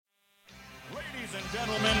Ladies and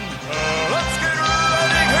gentlemen, let's get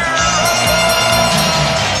ready here.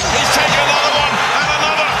 He's taken another one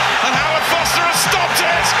and Howard Foster has stopped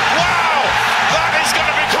it. Wow, that is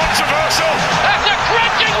going to be controversial. That's a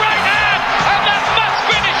crunching right hand, and that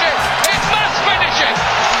must finish it. It must finish it.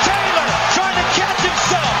 Taylor trying to catch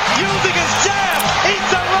himself, using his jab,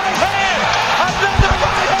 eats a right hand, another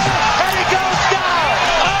right hand, and he goes down.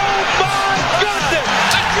 Oh my goodness!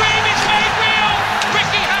 A dream is made real.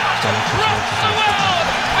 Ricky Hatton rocks the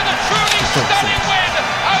world with a truly stunning win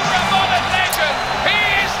over a modern legend. He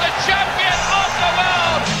is the champion of the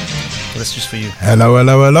world. That's just for you. Hello.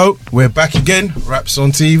 We're back again. Raps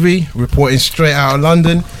on TV, reporting straight out of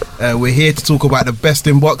London. We're here to talk about the best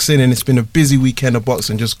in boxing, and it's been a busy weekend of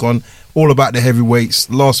boxing just gone. All about the heavyweights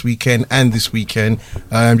last weekend and this weekend.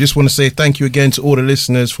 Just want to say thank you again to all the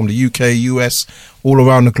listeners from the UK, US, all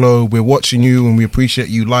around the globe. We're watching you, and we appreciate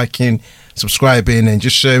you liking, subscribing, and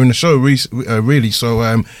just sharing the show. Really,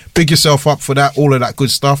 so big yourself up for that. All of that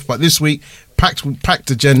good stuff. But this week,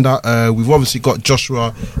 packed agenda. We've obviously got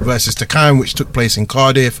Joshua versus Takam, which took place in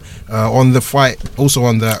Cardiff. On the fight, also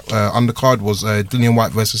on the undercard was Dillian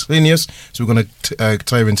White versus Linus. So we're going to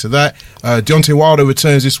dive into that. Deontay Wilder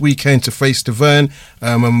returns this weekend to face Stiverne,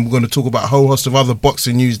 and we're going to talk about a whole host of other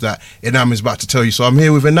boxing news that Inam is about to tell you. So I'm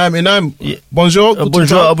here with Inam. Yeah. Bonjour.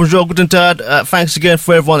 Bonjour, guten tag. Thanks again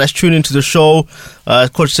for everyone that's tuning into the show. As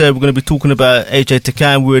Coach said, we're going to be talking about AJ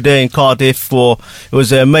Takam. We were there in Cardiff it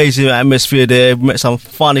was an amazing atmosphere there. We met some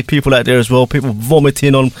funny people out there as well. People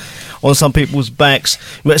vomiting on some people's backs.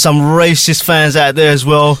 We met some racist fans out there as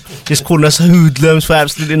well, just calling us hoodlums for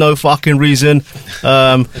absolutely no fucking reason.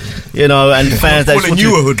 And fans that calling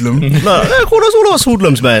you a hoodlum. No, they call us all of us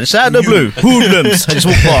hoodlums, man. It's out of the blue. Hoodlums. I just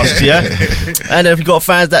walk past, yeah. And if you got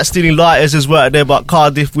fans that stealing lighters as well out there, but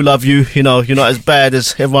Cardiff, we love you. You know, you're not as bad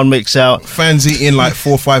as everyone makes out. Fans eating like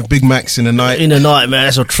 4 or 5 Big Macs in a night. In a night, man.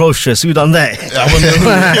 That's atrocious. Who done that?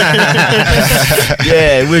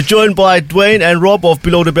 Yeah, we're joined by Dwayne and Rob of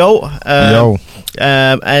Below the Belt. Yo.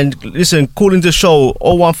 And listen, calling the show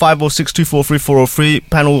 01506243403.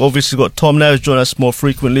 Panel obviously got Tom now, who's joining us more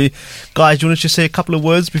frequently. Guys, do you want to just say a couple of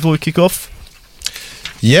words before we kick off?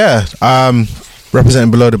 Yeah,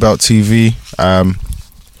 representing Below the Belt TV,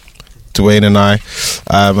 Dwayne and I.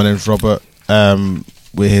 My name's Robert.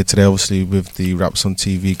 We're here today obviously with the Raps on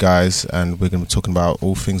TV guys, and we're going to be talking about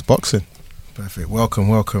all things boxing. Perfect. Welcome.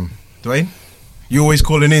 Dwayne? You're always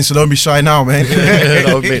calling in, so don't be shy now, man.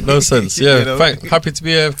 That would make no sense. Yeah, You know? happy to be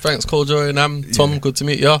here. Thanks, Kojo and Tom. Good to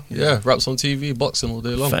meet you. Yeah, Raps on TV, boxing all day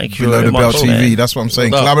long. Thank you Below very the Belt much, TV, man. that's what I'm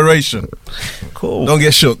saying. No doubt. Collaboration. Cool. Don't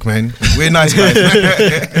get shook, man. We're nice guys.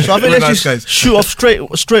 So I think let's just shoot off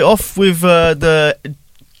straight off with the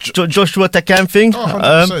Joshua Takam thing.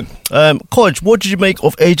 100%. Coach, what did you make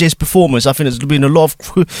of AJ's performance? I think there's been a lot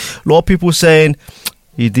of people saying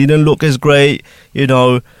he didn't look as great. You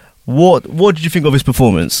know, what did you think of his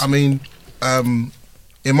performance? I mean,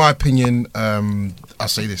 in my opinion, I'll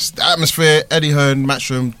say this. The atmosphere, Eddie Hearn,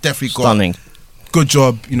 Matchroom, definitely got Stunning. good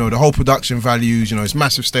job. You know, the whole production values, it's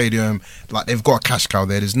massive stadium. Like, they've got a cash cow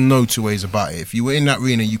there. There's no two ways about it. If you were in that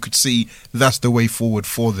arena, you could see that's the way forward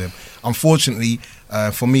for them. Unfortunately,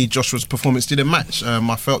 for me, Joshua's performance didn't match.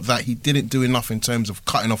 I felt that he didn't do enough in terms of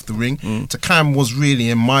cutting off the ring. Takam was really,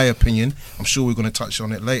 in my opinion, I'm sure we're going to touch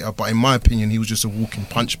on it later, but in my opinion, he was just a walking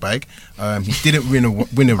punch bag. He didn't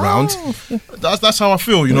win a round. That's how I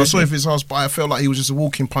feel, Sorry if it's harsh, but I felt like he was just a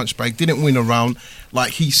walking punch bag. Didn't win a round.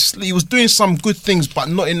 Like, he was doing some good things, but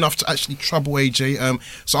not enough to actually trouble AJ.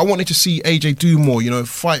 So I wanted to see AJ do more.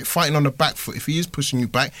 Fighting on the back foot. If he is pushing you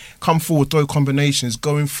back, come forward, throw combinations,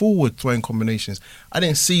 going forward, throwing combinations. I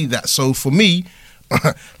didn't see that. So for me,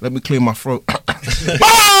 let me clear my throat.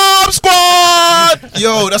 Bomb squad!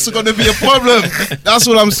 Yo, that's going to be a problem. That's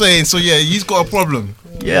what I'm saying. So yeah, he's got a problem.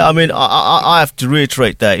 Yeah, I mean, I have to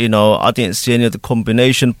reiterate that, I didn't see any of the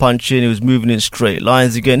combination punching. He was moving in straight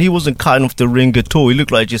lines again. He wasn't cutting off the ring at all. He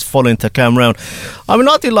looked like just following Takam around. I mean,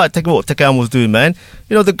 I didn't like what Takam was doing, man.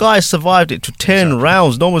 The guy survived it to 10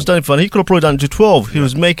 rounds. No one's done it for him. He could have probably done it to 12. He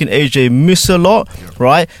was making AJ miss a lot,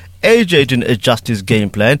 right? AJ didn't adjust his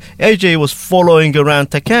game plan. AJ was following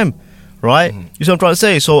around Takam. Right? You see what I'm trying to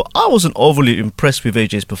say? So I wasn't overly impressed with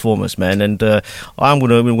AJ's performance, man. And I'm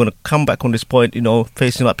gonna come back on this point,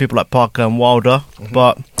 facing like people like Parker and Wilder.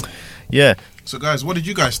 But yeah. So guys, what did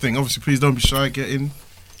you guys think? Obviously, please don't be shy. Get in.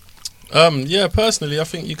 Yeah, personally, I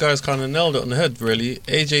think you guys kind of nailed it on the head, really.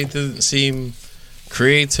 AJ didn't seem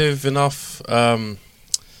creative enough.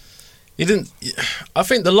 He didn't. I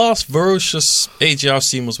think the last ferocious AJ I've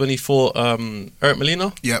seen was when he fought Eric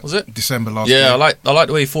Molina. Yeah, was it December last year? Yeah, I like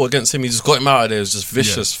the way he fought against him. He just got him out of there. It was just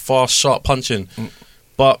vicious, fast, sharp punching.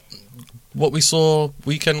 But what we saw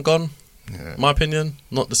weekend gone. Yeah. My opinion,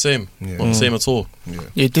 not the same. Yeah. Not the same at all. Yeah.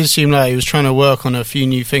 It did seem like he was trying to work on a few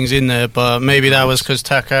new things in there, but maybe that was because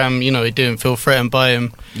Takam, he didn't feel threatened by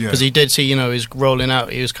him. Because he did see, he was rolling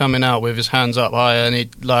out, he was coming out with his hands up higher, and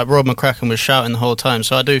Rob McCracken was shouting the whole time.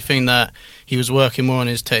 So I do think that he was working more on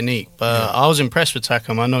his technique. But I was impressed with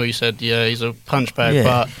Takam. I know you said, he's a punch bag,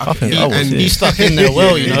 but he stuck in there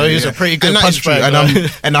well, he was a pretty good punch bag.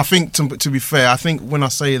 And I think, to be fair, I think when I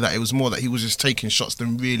say that, it was more that he was just taking shots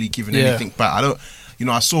than really giving anything back.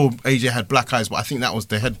 I saw AJ had black eyes, but I think that was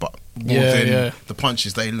the headbutt more than the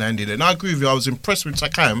punches that he landed. And I agree with you. I was impressed with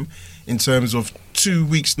Takam in terms of 2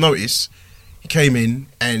 weeks' notice. He came in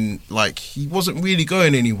and he wasn't really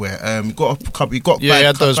going anywhere. He got a couple. He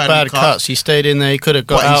had those bad cuts. He stayed in there. He could have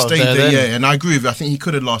got out of there. Yeah, and I agree with you. I think he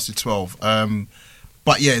could have lasted 12.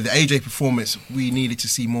 But yeah, the AJ performance, we needed to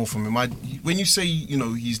see more from him. When you say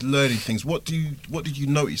he's learning things, what did you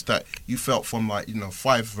notice that you felt from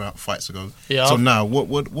 5 fights ago? Yeah. So now,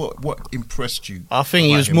 what impressed you? I think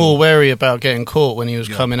he was more wary about getting caught when he was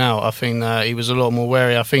coming out. I think that he was a lot more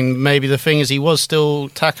wary. I think maybe the thing is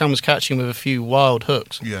Takam was catching with a few wild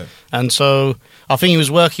hooks. Yeah. And so I think he was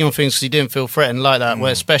working on things because he didn't feel threatened like that,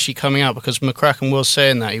 where especially coming out, because McCracken was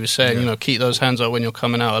saying that. He was saying, keep those hands up when you're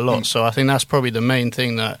coming out a lot. So I think that's probably the main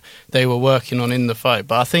thing that they were working on in the fight.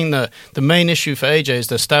 But I think that the main issue for AJ is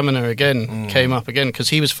the stamina came up again, because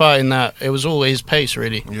he was fighting that, it was all his pace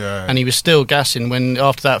really. Yeah. And he was still gassing when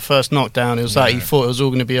after that first knockdown, it was like he thought it was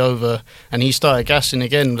all going to be over, and he started gassing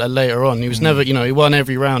again later on. He was never, he won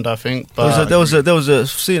every round, I think. But there was a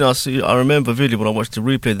scene I remember vividly when I watched the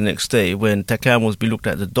replay the next day, when Takam was being looked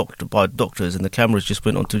at by doctors, and the cameras just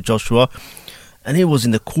went onto Joshua, and he was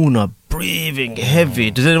in the corner breathing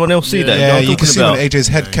heavy. Does anyone else see that? Yeah, you can see when AJ's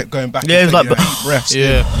head kept going back. Yeah, it was like refs.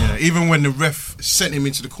 Yeah. Even when the ref sent him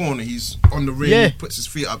into the corner, he's on the ring. Yeah. He puts his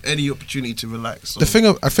feet up. Any opportunity to relax. So.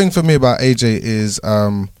 I think for me about AJ is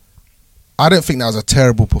I don't think that was a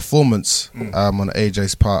terrible performance on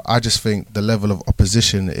AJ's part. I just think the level of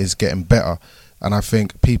opposition is getting better. And I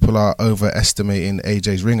think people are overestimating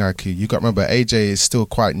AJ's ring IQ. You got to remember, AJ is still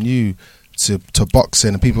quite new to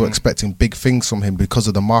boxing, and people are expecting big things from him because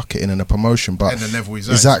of the marketing and the promotion. But and the level he's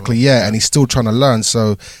exactly, and he's still trying to learn.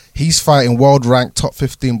 So he's fighting world ranked top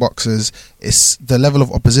 15 boxers. It's the level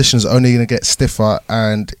of opposition is only going to get stiffer,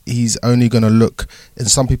 and he's only going to look, in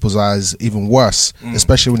some people's eyes, even worse.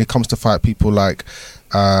 Especially when he comes to fight people like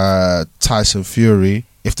Tyson Fury.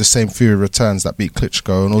 If the same Fury returns that beat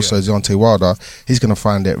Klitschko and also Deontay Wilder, he's going to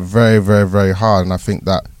find it very, very, very hard. And I think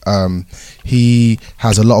that he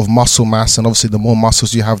has a lot of muscle mass, and obviously the more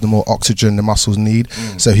muscles you have, the more oxygen the muscles need.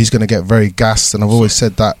 So he's going to get very gassed. And I've always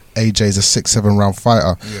said that AJ is a 6-7 round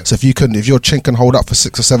fighter. Yeah. So if your chin can hold up for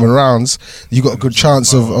 6 or 7 rounds, you got a good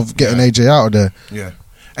chance of getting AJ out of there. Yeah.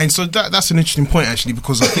 And so that's an interesting point, actually,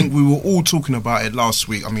 because I think we were all talking about it last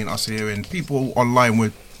week. I mean, us here, and people online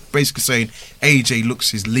were basically saying AJ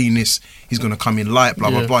looks his leanest, he's going to come in light, blah,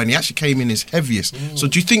 blah, blah. And he actually came in his heaviest. So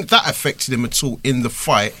do you think that affected him at all in the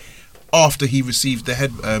fight after he received the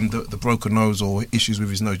head, the broken nose or issues with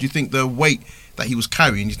his nose? Do you think the weight that he was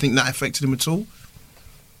carrying, do you think that affected him at all?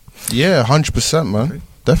 Yeah, 100%, man. Okay.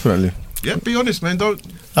 Definitely. Yeah, be honest, man. Don't.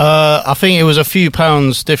 I think it was a few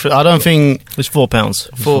pounds different. I don't think it was £4.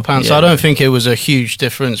 £4. So I don't think it was a huge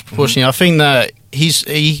difference proportionally. I think that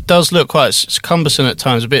he does look quite cumbersome at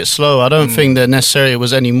times, a bit slow. I don't think that necessarily it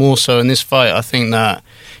was any more so in this fight. I think that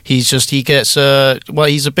he's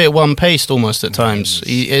a bit one-paced almost at times.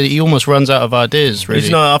 He almost runs out of ideas,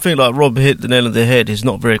 really. I think like Rob hit the nail on the head. He's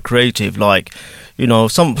not very creative.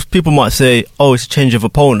 Some people might say, oh, it's a change of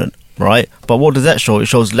opponent. Right, but what does that show? It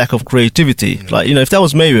shows lack of creativity. If that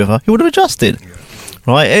was Mayweather, he would have adjusted.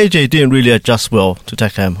 Right, AJ didn't really adjust well to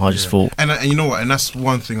Takam. I just thought, and you know what? And that's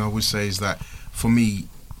one thing I would say is that for me,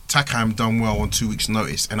 Takam done well on 2 weeks'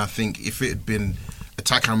 notice. And I think if it had been a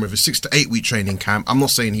Takam with a 6 to 8 week training camp, I'm not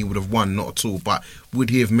saying he would have won, not at all. But would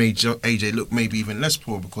he have made AJ look maybe even less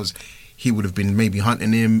poor, because he would have been maybe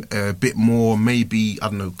hunting him a bit more, maybe, I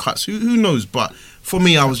don't know, cuts. Who knows? But for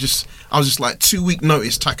me, I was just like 2 week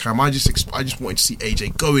notice Takam. I just wanted to see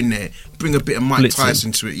AJ go in there, bring a bit of Mike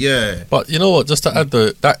Tyson to it. Yeah. But you know what? Just to add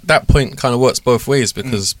that point kind of works both ways,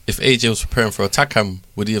 because if AJ was preparing for a Takam,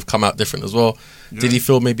 would he have come out different as well? Yeah. Did he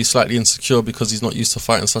feel maybe slightly insecure because he's not used to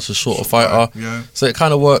fighting such a shorter fighter? Yeah. So it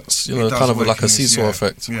kind of works, kind of like a seesaw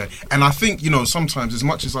effect. Yeah. And I think sometimes, as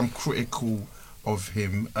much as I'm critical of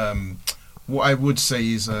him, what I would say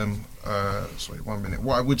is, sorry, 1 minute.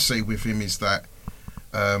 What I would say with him is that,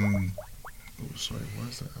 sorry, why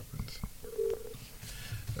has that happened?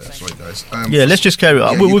 Sorry, guys. Let's just carry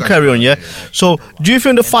on. We'll carry on. Yeah. So, do you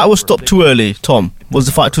think the fight was stopped too early, Tom? Was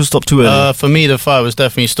the fight stopped too early? For me, the fight was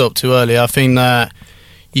definitely stopped too early. I think that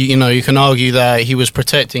you can argue that he was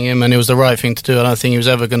protecting him and it was the right thing to do. I don't think he was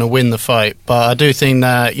ever going to win the fight, but I do think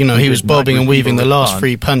that he was bobbing and weaving. The last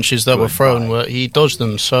 3 punches that were thrown, he dodged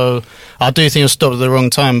them. So I do think it was stopped at the wrong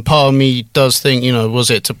time. Part of me does think, was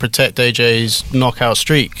it to protect AJ's knockout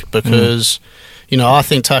streak? Because I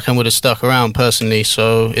think Takam would have stuck around personally.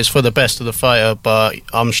 So it's for the best of the fighter. But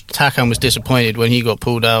Takam was disappointed when he got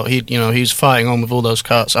pulled out. He was fighting on with all those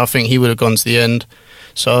cuts. I think he would have gone to the end.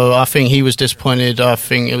 So I think he was disappointed. I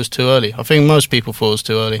think it was too early. I think most people thought it was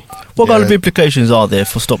too early. What kind of implications are there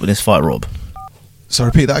for stopping this fight, Rob? So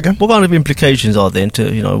repeat that again. What kind of implications are there?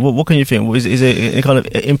 What can you think? Is there any kind of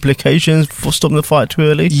implications for stopping the fight too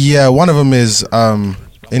early? Yeah, one of them is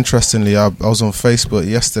interestingly, I was on Facebook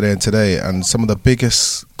yesterday and today, and some of the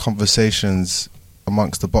biggest conversations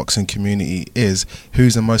amongst the boxing community is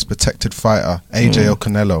who's the most protected fighter, AJ or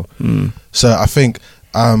Canelo. So I think.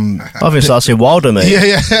 I think I'll say Wilder, mate.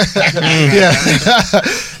 Yeah.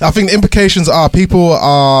 I think the implications are people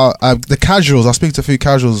are the casuals. I speak to a few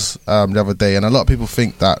casuals the other day, and a lot of people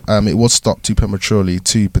think that it was stopped too prematurely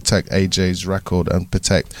to protect AJ's record and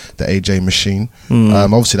protect the AJ machine.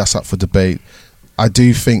 Obviously, that's up for debate. I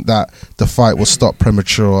do think that the fight was stopped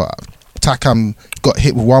premature. Takam got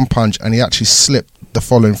hit with 1 punch, and he actually slipped the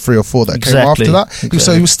following 3 or 4 that came after that.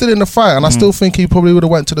 So he was still in the fight, and I still think he probably would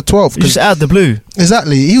have went to the 12th. Just out of the blue.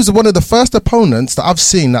 Exactly. He was one of the first opponents that I've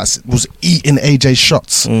seen that was eating AJ's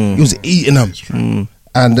shots. He was eating them.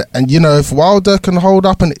 And if Wilder can hold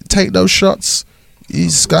up and take those shots,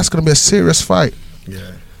 that's going to be a serious fight.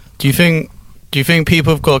 Yeah. Do you think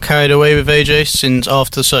people have got carried away with AJ since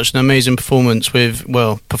after such an amazing amazing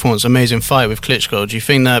fight with Klitschko? Do you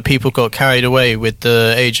think that people got carried away with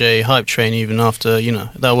the AJ hype train even after,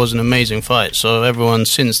 that was an amazing fight? So everyone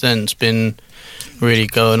since then's been really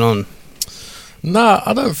going on. Nah,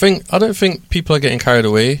 I don't think people are getting carried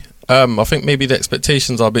away. I think maybe the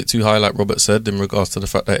expectations are a bit too high, like Robert said, in regards to the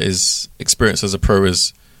fact that his experience as a pro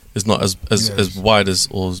is not as wide as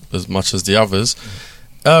much as the others.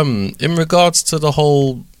 In regards to the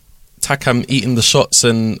whole Takam eating the shots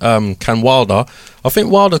and can Wilder, I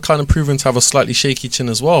think Wilder kind of proven to have a slightly shaky chin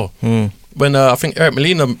as well. When I think Eric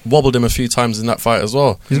Molina wobbled him a few times in that fight as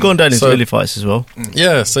well. He's gone down in early fights as well.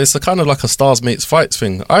 Yeah, so it's a kind of like a stars mates fights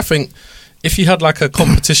thing. I think if you had like a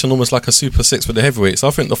competition almost like a Super 6 with the heavyweights,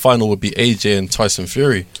 I think the final would be AJ and Tyson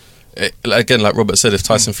Fury. Again, like Robert said, if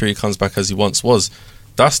Tyson Fury comes back as he once was,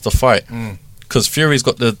 that's the fight. Because Fury's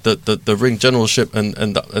got the ring generalship and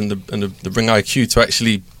the ring IQ to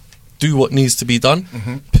actually do what needs to be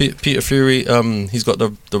done. Peter Fury, he's got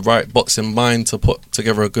the right boxing mind to put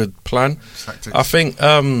together a good plan. Tactics. I think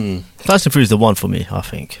Tyson Fury's the one for me. I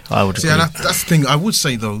think I would agree. Yeah, that's the thing. I would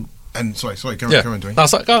say though, and sorry, carry on doing.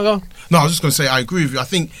 Go. No, I was just going to say I agree with you. I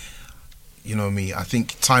think me. I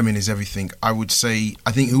think timing is everything. I would say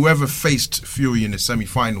I think whoever faced Fury in the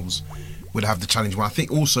semi-finals would have the challenge. Well, I think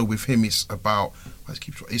also with him, it's about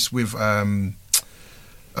it's with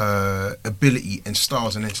ability and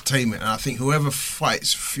stars and entertainment. And I think whoever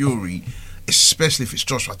fights Fury, especially if it's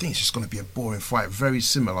Joshua, I think it's just going to be a boring fight, very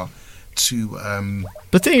similar to.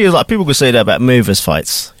 The thing is, like people could say that about Mayweather's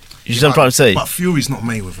fights. You see what I'm trying to say? But Fury's not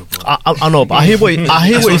Mayweather, bro. I know, but I hear what you're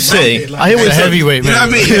saying. I hear what you're saying. Heavyweight,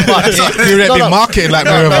 man. You know what I mean? Fury ain't been marketed like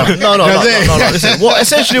Mayweather. No. Listen,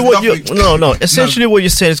 essentially what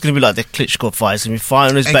you're saying is going to be like the Klitschko fight. He's going to be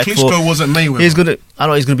fighting on his back. Klitschko wasn't Mayweather. He's going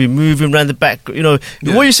to be moving around the back. What you're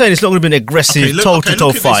saying is not going to be an aggressive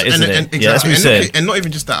toe-to-toe fight, isn't it? Yeah, that's what you're saying. And not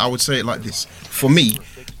even just that. I would say it like this. For me,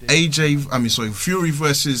 Fury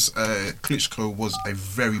versus Klitschko was a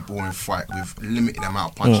very boring fight with limited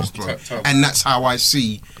amount of punches thrown, and that's how I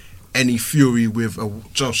see any Fury with a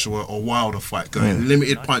Joshua or Wilder fight going.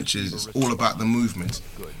 Limited punches. It's all about the movement.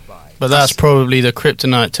 But that's probably the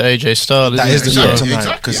kryptonite to AJ's style. That is the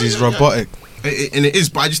kryptonite because he's robotic. And it is,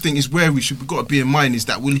 but I just think it's where we've got to be in mind is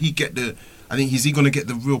that will he get the. I think is he going to get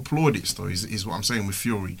the real plaudits though? Is what I'm saying with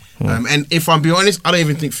Fury. And if I'm being honest, I don't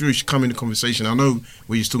even think Fury should come in the conversation. I know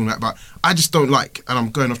what you're talking about, but I just don't like. And I'm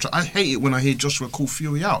going off track. I hate it when I hear Joshua call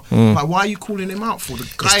Fury out. Like, why are you calling him out for? The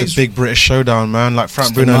guys, it's the big British showdown, man. Like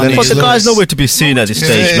Frank Bruno. But the guy's nowhere to be seen at this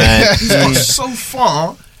stage, man. He's got so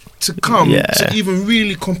far to come to even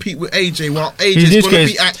really compete with AJ, while AJ's going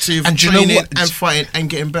to be active and training and fighting and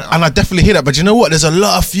getting better. And I definitely hear that. But you know what? There's a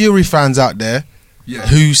lot of Fury fans out there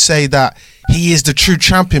who say that he is the true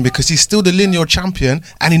champion because he's still the lineal champion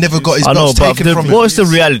and he never got his belts taken from him. What's the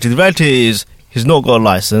reality? The reality is he's not got a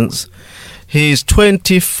license. He's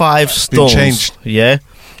 25 stones. Changed. Yeah.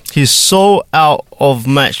 He's so out of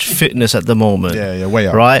match fitness at the moment. Yeah, way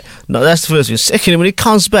out. Right? No, that's the first thing. Secondly, when he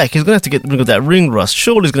comes back, he's going to have to get rid of that ring rust.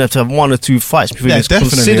 Surely he's going to have 1 or 2 fights before he's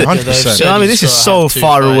definitely, considered. 100%. So, I mean, this is so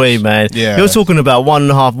far away, man. Yeah. You're talking about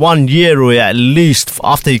 1 year away at least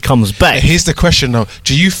after he comes back. Here's the question, though.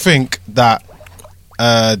 Do you think that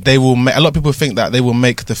they will a lot of people think that they will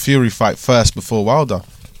make the Fury fight first before Wilder?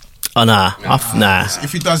 Oh, nah.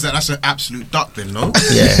 If he does that, that's an absolute duck then, no?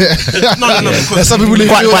 Yeah. No. Because Some people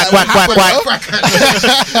Quack, feel quack, that- quack, quack.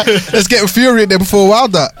 Let's get Fury in there before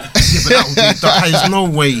Wilder. Yeah, but that would be a duck. There's no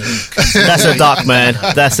way. That's a duck, man.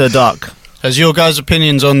 That's a duck. Has your guys'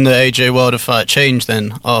 opinions on the AJ Wilder fight changed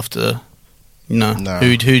then after? No. No.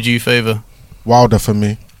 Who do you favour? Wilder for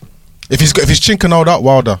me. If he's chinking all that,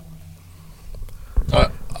 Wilder.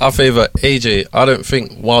 I favour AJ. I don't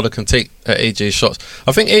think Wilder can take AJ shots.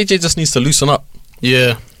 I think AJ just needs to loosen up.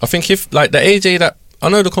 Yeah. I think if like the AJ that I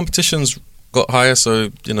know the competition's got higher, so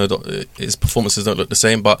you know his performances don't look the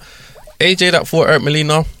same. But AJ that fought Eric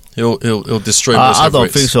Molina, he'll destroy most I don't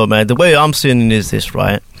heavyweights. think so, man. The way I'm seeing it is this,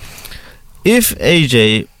 right? If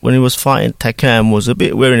AJ, when he was fighting Takam, was a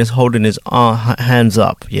bit wary and holding his hands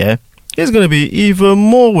up, yeah, he's going to be even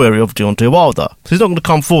more wary of Deontay Wilder. So he's not going to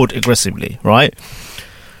come forward aggressively, right?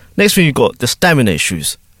 Next thing, you've got the stamina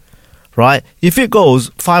issues, right? If it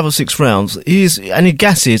goes 5 or 6 rounds, he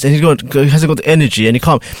gasses and he hasn't got the energy and he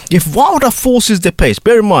can't. If Wilder forces the pace,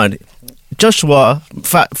 bear in mind, Joshua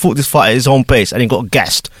fought this fight at his own pace and he got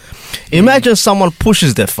gassed. Imagine someone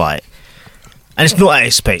pushes their fight and it's not at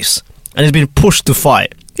his pace and he's been pushed to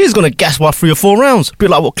fight. He's going to gas by 3 or 4 rounds, a bit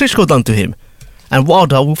like what Klitschko done to him. And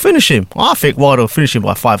Wilder will finish him. I think Wilder will finish him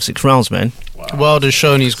by 5 or 6 rounds, man. Wilder's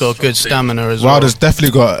shown he's got good stamina as well. Wilder's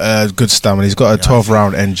definitely got good stamina. He's got a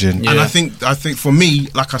 12-round engine. And I think for me,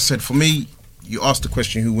 like I said, for me, you asked the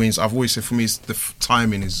question who wins. I've always said for me, it's the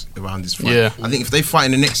timing is around this fight. Yeah. I think if they fight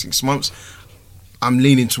in the next 6 months, I'm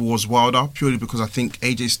leaning towards Wilder purely because I think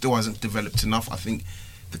AJ still hasn't developed enough. I think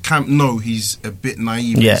the camp know he's a bit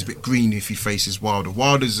naive, he's a bit green if he faces Wilder.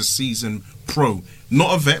 Wilder's a seasoned pro,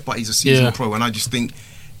 not a vet, but he's a seasoned pro, and I just think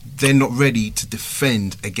they're not ready to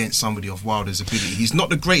defend against somebody of Wilder's ability. He's not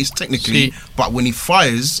the greatest technically, but when he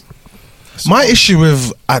fires. My issue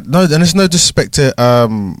with and it's no disrespect to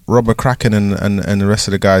Robert Kraken and the rest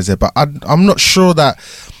of the guys there, but I'm not sure that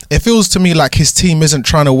it feels to me like his team isn't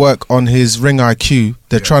trying to work on his ring IQ.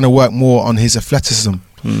 They're trying to work more on his athleticism.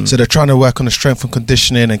 So they're trying to work on the strength and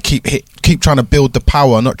conditioning and keep trying to build the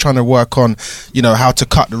power, not trying to work on, you know, how to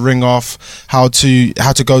cut the ring off, how to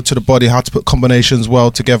go to the body, how to put combinations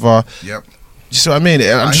well together. Yep. You see what I mean?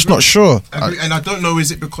 I'm just not sure. And I don't know,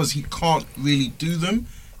 is it because he can't really do them?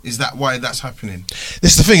 Is that why that's happening?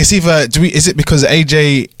 This is the thing. It's either is it because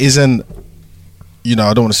AJ isn't, you know,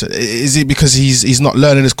 I don't want to say. Is it because he's not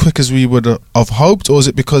learning as quick as we would have hoped, or is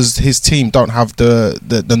it because his team don't have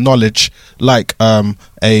the knowledge like like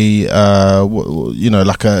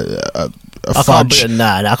a Fudge?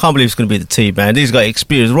 I can't believe it's going to be the team, man. He's got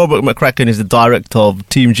experience. Robert McCracken is the director of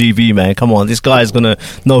Team GB, man. Come on, this guy is going to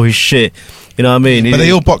know his shit. You know what I mean? But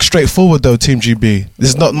they all box straightforward though. Team GB.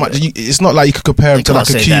 There's not much. It's not like you could compare him to like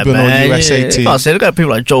a Cuban or USA team. I can't say. Look at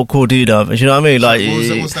people like Joe Cordina. You know what I mean? Like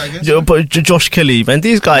what's that again? Josh Kelly, man.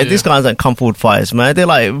 These guys aren't come forward fighters, man. They're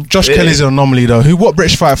like Josh Kelly's an anomaly though. What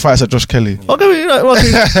British fighter fights at Josh Kelly? Okay,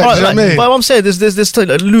 but I'm saying there's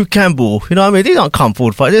like Luke Campbell. You know what I mean? These aren't come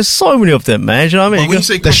forward fighters. There's so many of them, man. You know what I mean? When you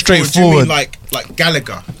say they're straightforward. Do you mean like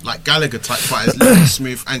Gallagher type fighters, Lee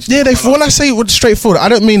Smith, and when I say straightforward, I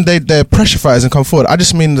don't mean they're pressure fighters and come forward. I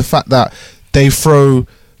just mean the fact that they throw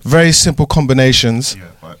very simple combinations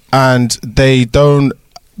and they don't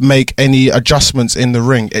make any adjustments in the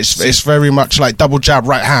ring. It's very much like double jab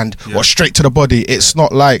right hand or straight to the body. It's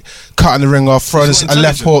not like cutting the ring off, throwing a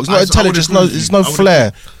left hook. It's not intelligent. There's no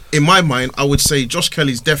flair. In my mind, I would say Josh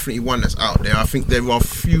Kelly's definitely one that's out there. I think there are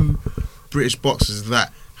few British boxers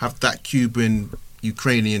that have that Cuban,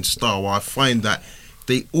 Ukrainian style. I find that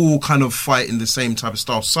they all kind of fight in the same type of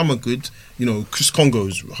style. Some are good, you know. Chris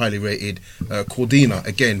Congo's highly rated. Cordina,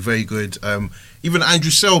 again, very good. Even Andrew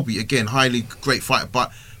Selby, again, highly great fighter.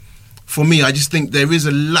 But for me, I just think there is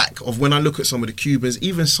a lack of, when I look at some of the Cubans,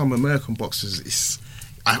 even some American boxers,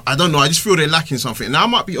 I don't know, I just feel they're lacking something. Now, I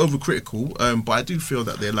might be overcritical, but I do feel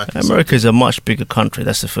that they're lacking America is a much bigger country,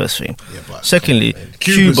 that's the first thing. Yeah, secondly,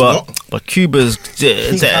 Cuba's Cuba's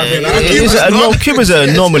Cuba's an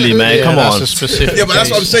anomaly, man. Yeah, come that's on. A specific yeah, but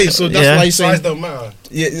that's what I'm saying. So that's why he's saying Size don't matter.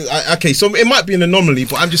 Yeah, okay. So it might be an anomaly,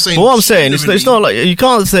 but I'm just saying. But what I'm saying, it's not like you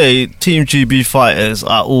can't say Team GB fighters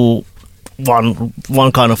are all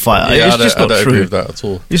one kind of fighter. Yeah, it's just not I don't true. agree with that at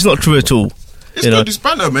all. It's not true at all. It's good. It's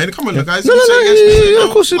banter, man. Come on, guys. No,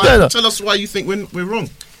 of course it's banter. Tell us why you think we're wrong.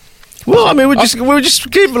 Well, I mean, we just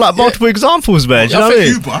give like multiple examples, man. Do you know what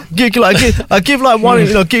I mean? Give like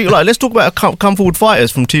one. Let's talk about come forward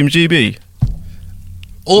fighters from Team GB.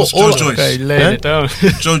 Joe Joyce. Okay, laying it down.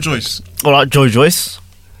 Joe Joyce. All right, Joe Joyce.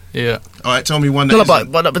 Yeah. All right, tell me one.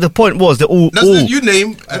 But the point was they're all. You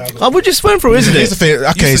name. We just went through, isn't it? Here's the thing.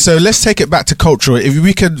 Okay, so let's take it back to cultural. If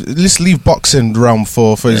we could, let's leave boxing realm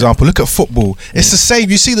for example. Look at football. It's the same.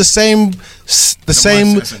 You see the same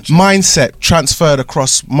mindset transferred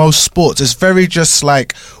across most sports. It's very just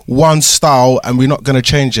like one style, and we're not going to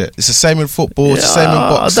change it. It's the same in football. It's the same in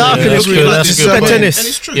boxing. That's a good point. Tennis. And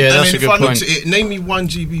it's true. Yeah, that's and a good point. Name me one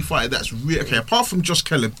GB fighter that's really okay. Apart from Josh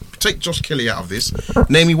Kelly, take Josh Kelly out of this.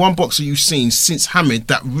 Name me one boxer you've seen since Hamid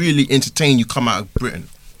that really entertained you come out of Britain.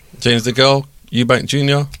 James DeGale, Eubank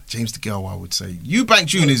Jr. James DeGale, I would say. Eubank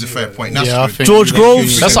Jr. is a fair point. That's I good. think George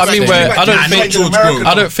Groves. That's what I mean. Where I don't think George Groves.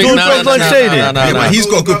 I don't think George Groves don't say that. Yeah, but he's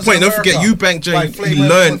got a good point. Don't forget, Eubank Jr. Like He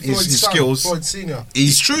learned his skills. Floyd Senior.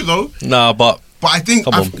 He's true though. Nah, but I think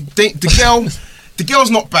Come on.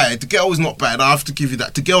 DeGale's not bad. DeGale is not bad. I have to give you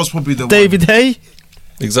that. DeGale's probably the David Hay.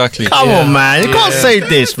 exactly. Come on, man. You can't say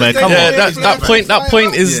this, man. Come on. That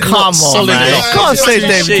point is Come not on, solid man. enough. You can't say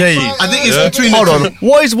David Hay. I think it's between. Hold on.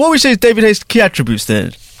 What we say is David Hay's key attributes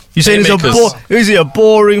then? You saying Haymakers. is he a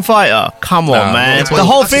boring fighter? Come on, Nah, man. no, The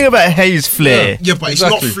whole thing about Hay is flair. Yeah, but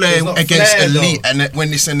Exactly. it's not flair It's not against flair, elite, and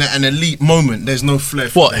when it's in an elite moment, there's no flair.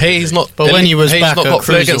 for What? that. Hayes not. But when he was Hayes back not at got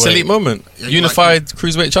flair against cruiserweight. elite moment. Unified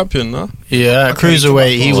cruiserweight champion, no? Yeah,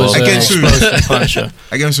 cruiserweight, he was an Against who? explosive puncher.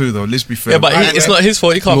 Against who though? Let's be fair. Yeah, but it's not his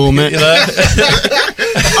fault. He can't. Movement. You know?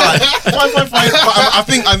 Fine. But I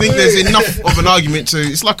think there's enough of an argument to.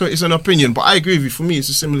 It's an opinion, but I agree with you. For me, it's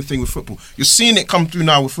a similar thing with football. You're seeing it come through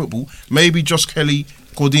now with football. Maybe Josh Kelly,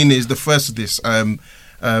 Cordina is the first of this.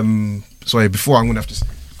 Sorry, before I'm gonna have to.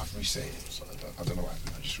 I've reset it. So I don't know what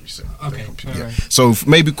happened. I just reset it. Okay. Yeah. So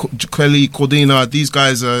maybe Kelly, Cordina, these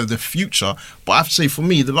guys are the future. But I have to say, for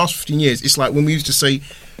me, the last 15 years, it's like when we used to say.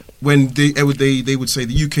 When they would say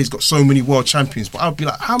the UK's got so many world champions, but I'd be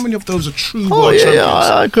like, how many of those are true world champions?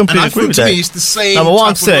 I completely agree with to that. me, it's the same. No, but what I'm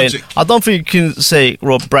type of saying, logic. I don't think you can say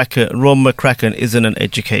Rob McCracken isn't an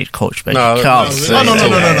educated coach, man. No, You can't no, say no, No.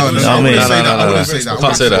 that. I I mean, wouldn't say that. I no, wouldn't no. say that.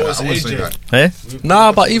 Can't say that. I wouldn't say that. eh?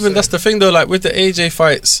 Nah, but even that's the thing though. Like with the AJ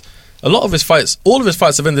fights, a lot of his fights, all of his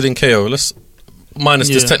fights have ended in KO. Let's minus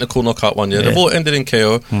this technical knockout one. Yeah, they've all ended in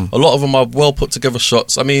KO. A lot of them are well put together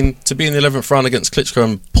shots. I mean, to be in the 11th round against Klitschko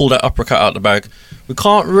and pull that uppercut out the bag, we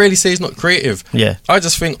can't really say he's not creative. Yeah. I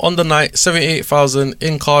just think on the night, 78,000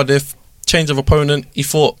 in Cardiff, change of opponent. He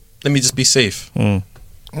thought, let me just be safe. Yeah,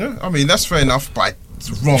 I mean that's fair enough, but it's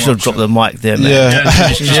wrong. You should have dropped the mic there, man. Yeah.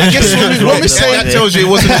 I guess when we say that tells you it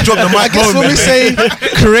wasn't a drop the I mic guess when moment. we say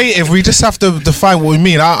creative, we just have to define what we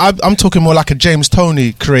mean. I'm talking more like a James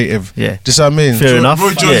Toney creative. Yeah. Just what I mean. Fair enough.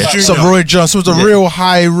 Roy Jones Yeah. Jr. So Roy Jones was a real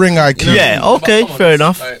high ring IQ. Yeah, okay, fair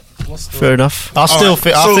enough. Fair enough. I still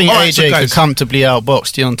think so AJ guys. could comfortably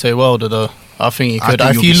outbox Deontay Wilder though. I think he I could. think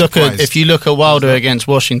If you'll you be look surprised. if you look at Wilder against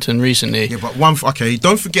Washington recently, Yeah, but don't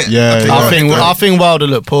forget. Yeah, okay, yeah. I think Wilder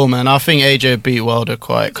looked poor, man. I think AJ beat Wilder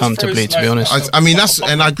quite comfortably, to be honest. I mean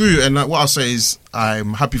and I agree. And what I'll say is,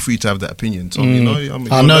 I'm happy for you to have that opinion, Tom. You know,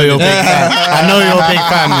 I know you're a big fan. I know you're a big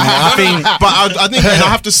fan. Man. I think But I think, and I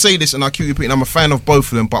have to say this, and I keep repeating, I'm a fan of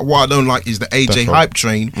both of them. But what I don't like is the AJ hype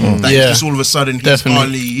train. That he's Yeah. just all of a sudden he's Definitely.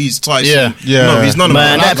 Ali, he's Tyson. Yeah. No, he's none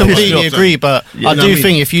Man, of I them. completely agree, but I know what I do mean?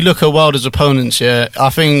 think if you look at Wilder's opponents, I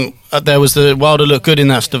think there was the Wilder looked good in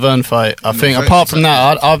that Stiverne fight. I think apart from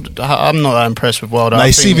that, I'm not that impressed with Wilder. Nah, I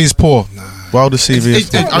his think- CV's poor. Wilder's CV is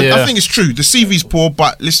poor. I think it's true. The CV's poor,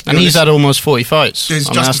 but listen. and he's had almost 40 fights. There's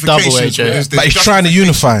I mean, that's double justifications. AJ. there's But he's trying to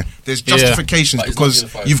unify. There's Yeah. justifications But he's not because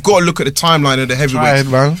unified. you've got to look at the timeline of the heavyweights.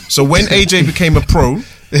 Tried, man. So when AJ became a pro,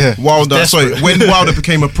 Yeah. when Wilder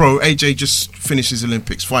became a pro, AJ just finished his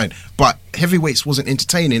Olympics, fine. But heavyweights wasn't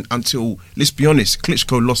entertaining until, let's be honest,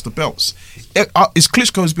 Klitschko lost the belts.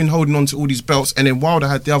 Klitschko's been holding on to all these belts, and then Wilder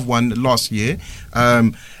had the other one last year.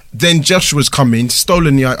 Then Joshua's come in,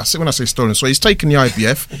 stolen the. When I say stolen, so he's taken the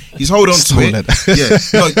IBF. He's hold on Stolen. to it. Yeah,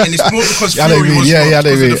 no, and it's more because Yeah, I know Fury what you mean. was Yeah, I know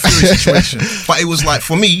because of what the you Fury mean. situation. But it was like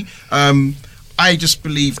for me. I just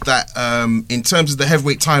believe that in terms of the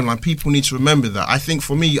heavyweight timeline, people need to remember that. I think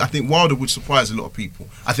for me, Wilder would surprise a lot of people.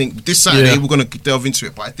 I think this Saturday we're going to delve into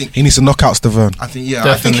it, but I think He needs to knock out Stiverne. I think he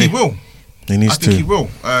Definitely. will. He needs I think to. he will.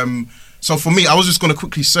 So for me, I was just going to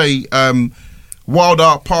quickly say,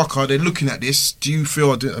 Wilder, Parker, they're looking at this. Do you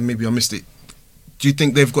feel? Maybe I missed it. Do you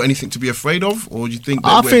think they've got anything to be afraid of, or do you think?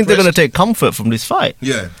 I think they're going to take comfort from this fight.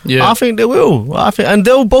 Yeah. I think they will. And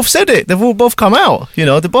they'll both said it. They've all both come out. You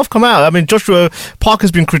know, they both come out. I mean, Joshua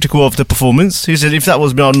Parker's been critical of the performance. He said if that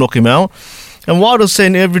was me, I'd knock him out. And Wilder's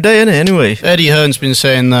saying it every day, innit? Anyway, Eddie Hearn's been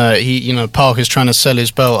saying that Parker's trying to sell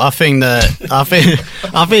his belt. I think Parker.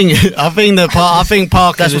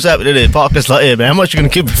 that's what's happening, innit? Parker's like, "Here, man, how much are you going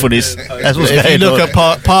to give me for this?" That's what's If you going look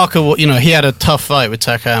on. at Parker, he had a tough fight with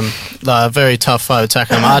Takam, like a very tough fight with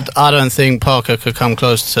Takam. I don't think Parker could come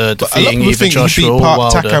close to defeating either Joshua or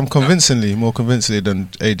Wilder. Takam more convincingly than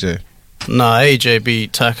AJ. No, AJ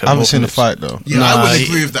beat Takam. I haven't seen the fight though. Yeah, I would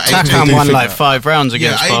agree with that. Takam won like that. 5 rounds Yeah,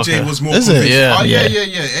 against AJ Parker. was more Is it? convincing. Yeah. Oh, yeah.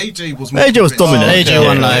 AJ was more AJ was convincing. dominant. AJ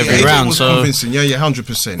won like every AJ round. was So convincing. Yeah,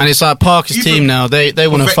 100%. and it's like Parker's Even team now. They want to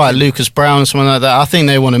perfected. fight Lucas Brown, someone like that. I think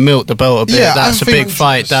they want to milk the belt a bit. Yeah, That's I a big think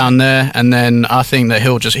fight 100%. down there. And then I think that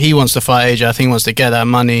he wants to fight AJ. I think he wants to get that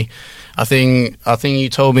money. I think you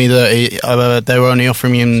told me that they were only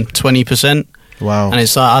offering him 20%. Wow. And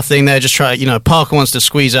it's like, I think they're just trying, Parker wants to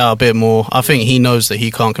squeeze out a bit more. I think he knows that he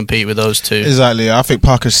can't compete with those two. Exactly. I think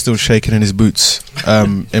Parker's still shaking in his boots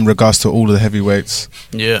in regards to all of the heavyweights.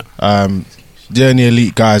 Yeah. The only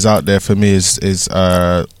elite guys out there for me is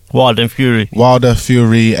Wilder and Fury. Wilder,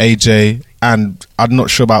 Fury, AJ, and I'm not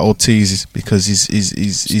sure about Ortiz because he's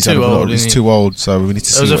too old, he's isn't he? too old. So we need to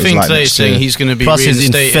see There was a what he's thing like today next saying year. he's going to be Plus, he's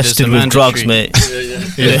reinstated as the infested with drugs, mandatory.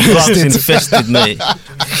 mate. Drugs infested, mate.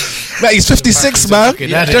 Mate, he's 56, man. fucking Do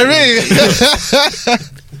you know addict. what I mean?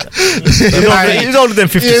 He's older than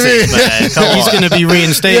 56, man. Come on. He's going to be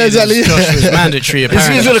reinstated Yeah, exactly. as Joshua's mandatory,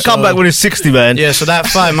 apparently. He's going to come back when he's 60, man. Yeah, so that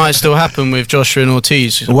fight might still happen with Joshua and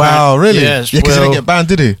Ortiz. Wow, really? Yes. Yeah, because he didn't get banned,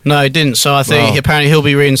 did he? No, he didn't. So I think Wow. apparently he'll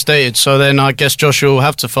be reinstated. So then I guess Joshua will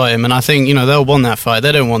have to fight him, and I think they'll want that fight.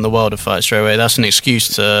 They don't want the Wilder fight straight away. That's an excuse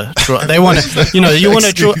to draw. They want to, you want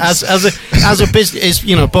to draw as a business.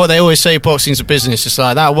 But they always say boxing's a business. It's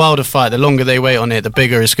like that Wilder fight. The longer they wait on it, the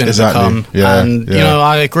bigger it's going to Exactly. become. Yeah, And yeah.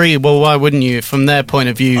 I agree. Well, why wouldn't you? From their point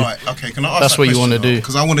of view, All right, okay. Can I ask that's what you want to do.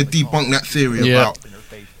 Because I want to debunk that theory Yeah. about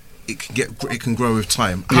it can grow with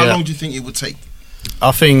time. How Yeah. long do you think it would take?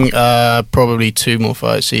 I think probably 2 more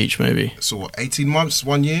fights each, maybe So what? 18 months,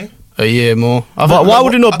 1 year? a year more. Why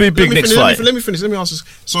would it not be big next fight? Let me finish. Let me answer this.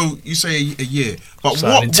 So you say a year, but It's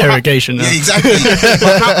like an interrogation now. Yeah, exactly.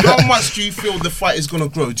 But how much do you feel the fight is going to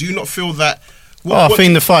grow? Do you not feel that? I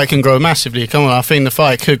think the fight can grow massively. Come on, I think the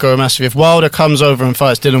fight could grow massively. If Wilder comes over and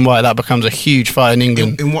fights Dylan White, that becomes a huge fight in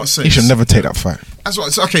England. in what sense? He should never take that fight. That's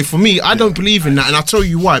what. So, okay, for me, I don't believe in that, and I'll tell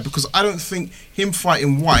you why. Because I don't think him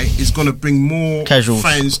fighting White is going to bring more Casuals.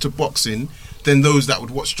 fans to boxing than those that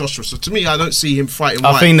would watch Joshua. So to me, I don't see him fighting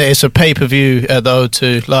White. I think that it's a pay-per-view at the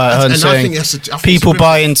O2. Like I'm And I saying, think that's I think people it's a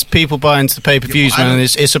buy into the pay-per-views, Yeah, but I man.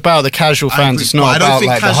 don't- It's about the casual I fans. agree, It's but not I don't about think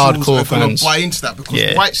like the casuals hardcore are gonna fans. buy into that because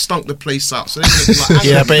Yeah. White stunk the place up. So they're gonna be like,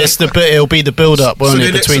 Yeah, but it'll be the build-up, won't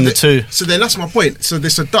it, between the two? So then that's my point. So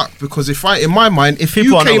there's a duck because in my mind, if People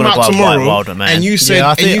you are not came gonna out buy tomorrow Wilder, man. and you said Yeah,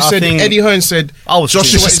 I think- Eddie Hearn said I was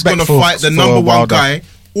Joshua is going to disrespectful fight the for number one Wilder. guy.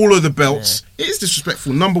 All of the belts. It is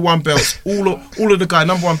disrespectful. Number one belts. All of the guy.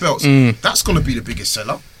 Number one belts. That's going to be the biggest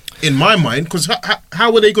seller in my mind. Because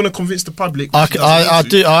how are they going to convince the public? I which he doesn't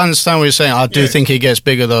need to? I understand what you're saying. I do Yeah. think it gets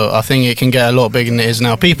bigger though. I think it can get a lot bigger than it is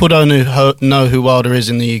now. People don't know who Wilder is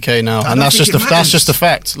in the UK now, I and don't that's think just it that's matters. just a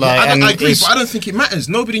fact. Like, Yeah, and I agree, it's- but I don't think it matters.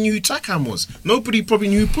 Nobody knew who Takam was. Nobody probably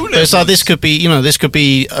knew who Pulev But it's like was. this could be, this could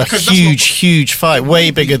be a Because that's huge fight,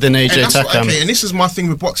 way bigger than AJ And that's what- Takam. okay, and this is my thing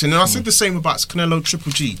with boxing, and I said the same about Canelo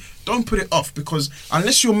Triple G. Don't put it off because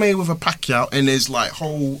unless you're Mayweather Pacquiao and there's like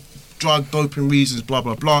whole drug doping reasons, blah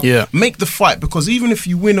blah blah. Yeah. Make the fight because even if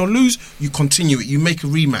you win or lose, you continue it. You make a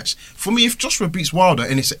rematch. For me, if Joshua beats Wilder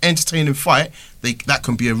and it's an entertaining fight, that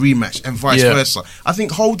can be a rematch and vice Yeah. versa. I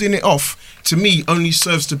think holding it off to me only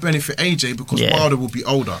serves to benefit AJ because Yeah. Wilder will be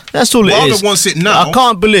older. That's all it Wilder is. wants it now. I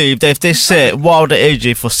can't believe that if they set Wilder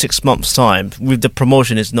AJ for 6 months' time, with the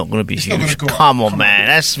promotion, it's not going to be not huge. gonna go up. Come on, man.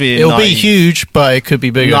 That's being It'll be naive. huge, but it could be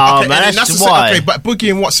bigger. No, Okay, man, and that's the why. okay, but Boogie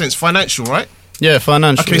in what sense? Financial, right? Yeah,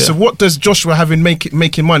 financially. Okay, so what does Joshua having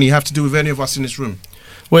making money have to do with any of us in this room?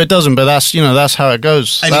 Well, it doesn't, but that's how it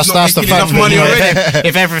goes. And he's not That's the making fact. enough money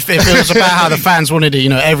If it was about how the fans wanted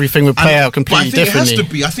it, everything would play out completely but I think differently. It has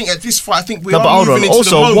to be. I think at this fight, I think we No, are but hold moving on. into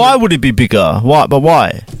the Also, moment. why would it be bigger? Why? But why?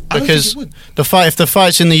 I don't Because think it would. if the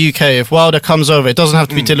fight's in the UK, if Wilder comes over, it doesn't have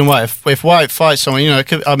to be Dylan White. If White fights someone,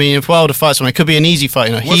 if Wilder fights someone, it could be an easy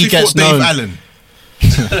fight. What if He he gets fought Dave known. Allen?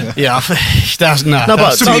 Yeah, that's No, but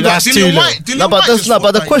that's no, too, that's Dylan too little. White- Dylan No, but White that's just no. fought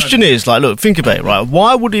But the Dave question Allen. is, like, look, think about it, right?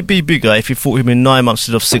 Why would it be bigger if you fought him in 9 months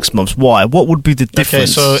instead of 6 months? Why? What would be the Okay,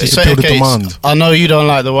 difference? so It's to build a demand. I know you don't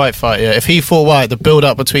like the White fight. Yeah, if he fought White, the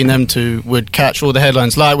build-up between them two would catch all the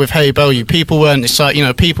headlines. Like with Hey Bellew, people weren't. It's like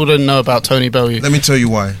people didn't know about Tony Bellew. Let me tell you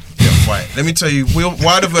why. Yeah, fight. Let me tell you,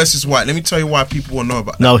 Wilder versus White. Let me tell you why people will know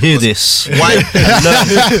about that. Now hear this. White.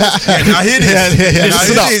 Now hear this.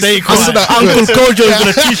 Listen up. Listen up. Uncle Kojo is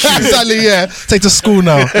going to teach you. Exactly, yeah. Take to school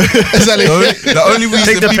now. Exactly. The only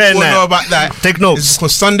reason people will know about that Take notes. is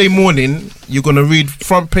because Sunday morning you're going to read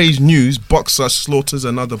front page news, boxer slaughters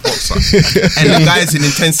another boxer. And the guy's in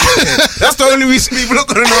intensive care. That's the only reason people are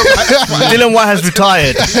going to know about that. Dylan White has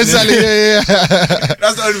retired. Exactly, yeah.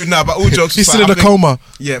 That's the only but all jokes He's aside, still in a coma.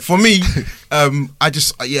 Yeah, for me, I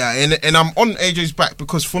just and I'm on AJ's back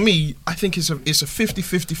because for me, I think it's a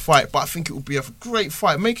 50-50 fight, but I think it will be a great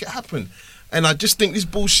fight. Make it happen. And I just think this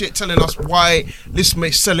bullshit telling us why let's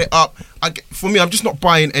sell it up. For me, I'm just not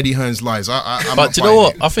buying Eddie Hearn's lies. But do you know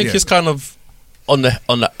what? I think it's kind of on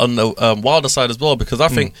the Wilder side as well, because I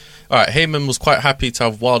think all right, Heyman was quite happy to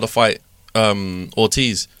have Wilder fight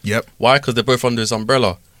Ortiz. Yep. Why? Because they're both under his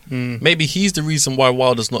umbrella. Maybe he's the reason why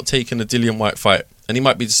Wilder's not taking the Dillian White fight, and he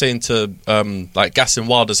might be saying to like gassing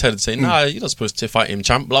Wilder's head and saying, "Nah, you're not supposed to fight him,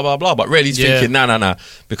 champ." Blah blah blah. But really, he's thinking, "Nah,"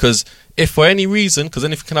 because if for any reason, because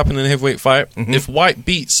anything can happen in a heavyweight fight, if White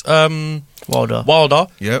beats Wilder,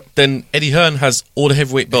 then Eddie Hearn has all the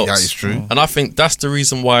heavyweight belts. That is true. And I think that's the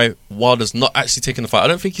reason why Wilder's not actually taking the fight. I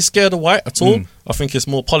don't think he's scared of White at all. I think it's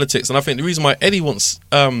more politics, and I think the reason why Eddie wants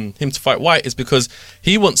him to fight White is because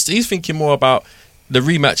he's thinking more about the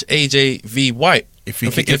rematch AJ v White. If they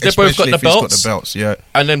both got the belts,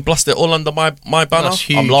 and then blast it all under my banner,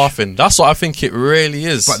 I'm laughing. That's what I think it really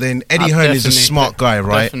is. But then Eddie Hearn is a smart guy,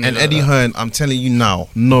 right? And Eddie Hearn, I'm telling you now,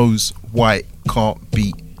 knows White can't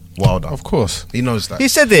beat Wilder. Of course, he knows that. He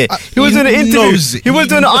said it. He was doing an interview. He was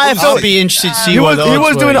doing an IFL. I'd be interested to see He was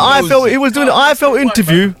doing an IFL. He was doing an IFL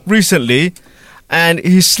interview recently. And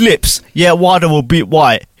he slips. Yeah, Wilder will beat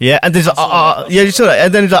White. Yeah, and there's you saw that.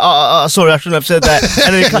 And then he's like, sorry, I shouldn't have said that.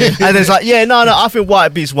 And then it's like, yeah, no, I think White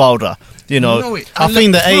beats Wilder. You know, I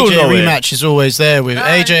think the AJ rematch is always there with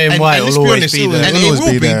AJ and White will always be there. And it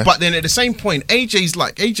will be, but then at the same point,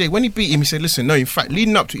 AJ, when he beat him, he said, listen, no, in fact,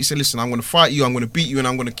 leading up to it, he said, listen, I'm going to fight you, I'm going to beat you, and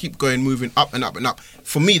I'm going to keep going, moving up and up and up.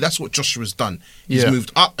 For me, that's what Joshua's done. He's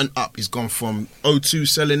moved up and up. He's gone from O2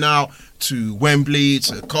 selling out to Wembley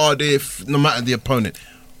to Cardiff, no matter the opponent.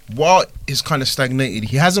 While is kind of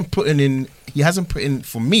stagnated, he hasn't put in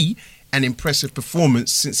for me an impressive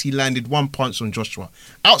performance since he landed one punch on Joshua.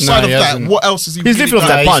 Outside of that, what else has he He's really lived off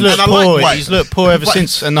done? that punch. He's looked poor. He's looked poor ever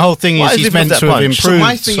since. And the whole thing is he's meant to have improved. So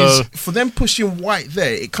my thing is, for them pushing White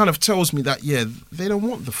there, it kind of tells me that, they don't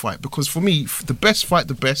want the fight. Because for me, the best fight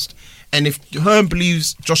the best. And if Hearn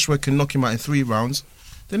believes Joshua can knock him out in 3 rounds,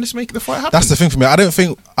 then let's make the fight happen. That's the thing for me.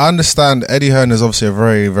 I understand Eddie Hearn is obviously a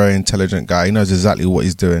very, very intelligent guy. He knows exactly what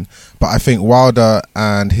he's doing. But I think Wilder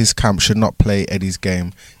and his camp should not play Eddie's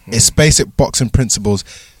game. It's basic boxing principles.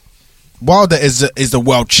 Wilder is the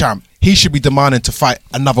world champ. He should be demanding to fight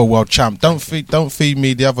another world champ. Don't feed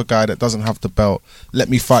me the other guy that doesn't have the belt. Let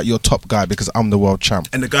me fight your top guy because I'm the world champ.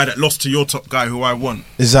 And the guy that lost to your top guy who I won.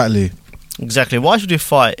 Exactly. Why should you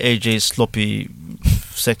fight AJ's sloppy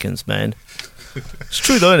seconds, man? It's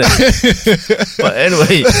true though, isn't it? But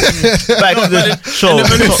anyway, back to the show.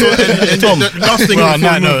 Tom, the last thing I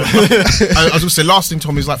was going to say, last thing,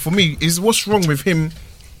 Tom, is like, for me, is what's wrong with him?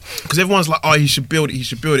 Because everyone's like, he should build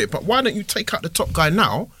it. But why don't you take out the top guy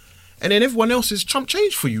now, and then everyone else is chump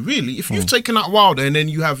change for you, really? If you've taken out Wilder, and then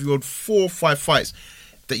you have your 4 or 5 fights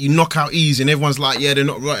that you knock out easy, and everyone's like, they're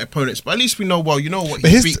not right opponents. But at least we know, you know what?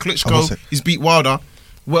 He's beat Klitschko, he's beat Wilder.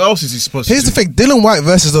 What else is he supposed to do? Here's the thing, Dylan White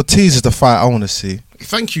versus Ortiz is the fight I want to see.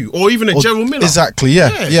 Thank you. Or even Gerald Miller. Exactly,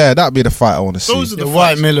 yeah, that'd be the fight I want to see. Those are the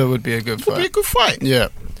White Miller would be a good fight. Would be a good fight. Yeah.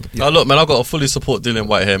 Oh, look, man, I've got to fully support Dylan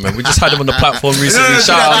White here, man. We just had him on the platform recently.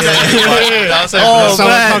 Shout out to him.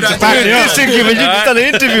 Man. You just done an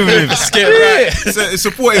interview with him. Let's get right.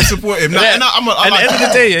 Support him. At the end of the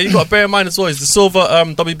day, you got to bear in mind as well, he's the silver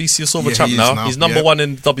WBC silver champ now. He's number 1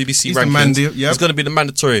 in WBC rankings. He's going to be the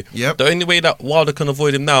mandatory. The only way that Wilder can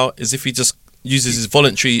avoid him now is if he just uses his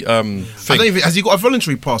voluntary thing. Has he got a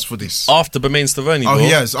voluntary pass for this? After Bermain Stiverne, he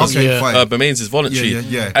has. Okay, fine. Bermain's is voluntary.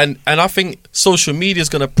 Yeah. And I think social media is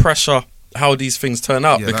going to pressure how these things turn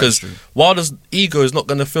out, because Wilder's ego is not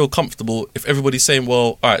going to feel comfortable if everybody's saying,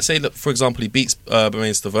 well, all right, say that, for example, he beats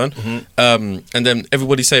Bermain Stiverne, and then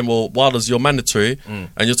everybody's saying, well, Wilder's your mandatory, and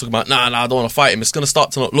you're talking about, nah, I don't want to fight him. It's going to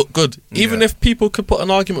start to not look good. Even if people could put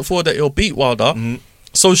an argument forward that he'll beat Wilder,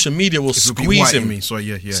 social media will squeeze him.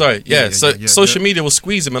 Social media will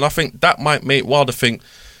squeeze him, and I think that might make Wilder think,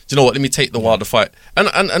 do you know what, let me take the Wilder fight.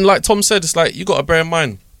 And like Tom said, it's like, you got to bear in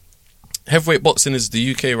mind, heavyweight boxing is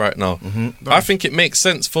the UK right now. I think it makes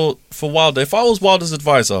sense for Wilder. If I was Wilder's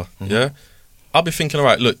advisor, I'll be thinking, all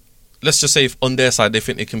right, look, let's just say if on their side they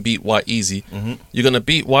think they can beat White easy. You're going to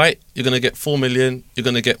beat White, you're going to get 4 million, you're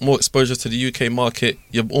going to get more exposure to the UK market.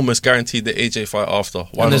 You're almost guaranteed the AJ fight after.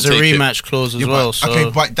 Why and there's a not take rematch clause as well. So. Okay,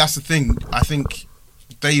 but that's the thing. I think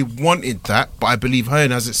they wanted that, but I believe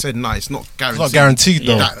Hearn, as it said, it's not guaranteed. It's not guaranteed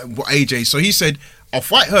though. AJ. So he said, I'll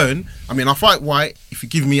fight Hearn. I mean, I'll fight White if you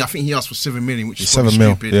give me. I think he asked for 7 million, which is 7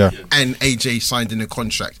 mil, stupid. yeah. And AJ signed in a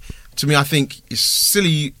contract. To me, I think it's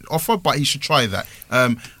silly offer, but he should try that.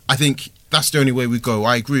 I think that's the only way we go.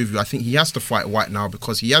 I agree with you. I think he has to fight White now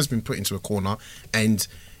because he has been put into a corner. And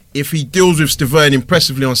if he deals with Stiverne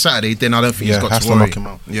impressively on Saturday, then I don't think he's got to worry. knock him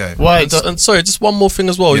out. Yeah. White, And sorry, just one more thing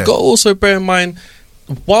as well. Yeah. You've got to also bear in mind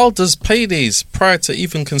Wilder's paydays prior to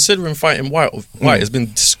even considering fighting White has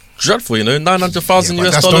been dreadful, you know, $900,000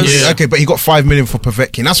 US dollars. Okay, but he got 5 million for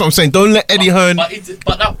Povetkin. That's what I'm saying. Don't let Eddie Hearn.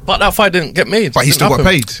 But that fight didn't get made. But he still got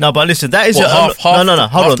paid. No, but listen, that is What, half- no.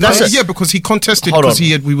 Hold on. That's Yeah, because he contested Hold because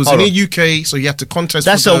on. we was Hold in on. the UK, so he had to contest.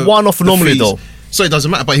 That's for a one-off the anomaly, fees. though. So it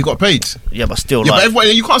doesn't matter, but he got paid. yeah, but still, Yeah, but like, everyone,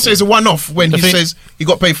 you can't say it's a one-off when The he thing- says he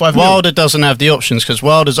got paid 5 million. Wilder doesn't have the options because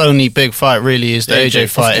Wilder's only big fight really is the AJ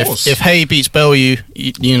fight. course. If Hay beats Bellew,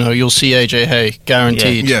 you know you'll see AJ Hay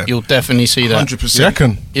guaranteed. Yeah. You'll definitely see that. 100%. You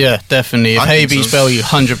reckon? Yeah, definitely. If I Hay think beats so. Bellew,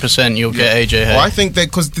 100% you'll get AJ Hay. Well, I think that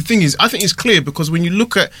because the thing is, I think it's clear because when you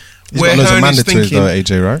look at He's where got loads of Hearn is mandatories thinking, though,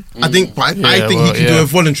 AJ, right? I think, but I Yeah, think well, he can do yeah. a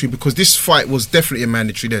voluntary because this fight was definitely a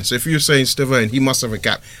mandatory then. So if you're saying Stiverne, he must have a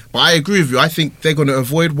gap. But I agree with you. I think they're going to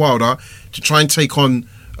avoid Wilder to try and take on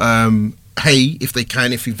Hay if they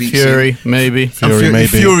can, if he beats Fury, him. maybe. And Fury, maybe.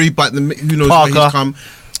 Fury, but who knows where he's Parker. come.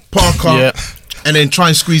 Parker. Yeah. And then try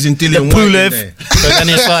and squeeze in Dillian The White in Pulev. there. But then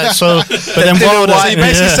it's like so. But then Wilder, So you're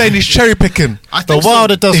basically saying he's cherry picking. I but think so.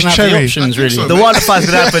 Wilder doesn't He's have cherry. the I options think really. so. the Wilder fight's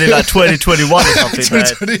gonna happen in like 2021 or something,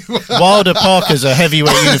 man. Wilder Parker's a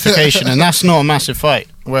heavyweight unification, and that's not a massive fight.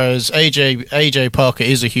 Whereas AJ Parker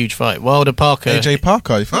is a huge fight. Wilder Parker, AJ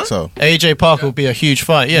Parker, you think so? AJ Parker will be a huge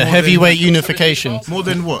fight. Yeah, More heavyweight than- unification. More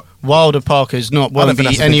than what? Wilder Parker is not I don't won't think be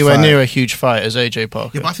that's a big anywhere fight. near a huge fight as AJ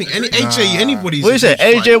Parker. Yeah, but I think anybody's. What is it? a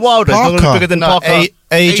huge AJ fight. Wilder is not gonna be Parker. bigger than No, Parker.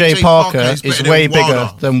 AJ Parker is is better way than bigger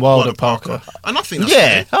Wilder. than Wilder Parker. And I think that's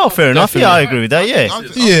Yeah. fair. Oh, fair enough. Yeah, I agree with that. Yeah.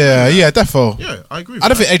 Yeah, defo. Yeah, I agree with I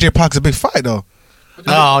don't that. think AJ Parker's a big fight though.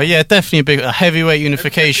 Oh yeah, definitely a heavyweight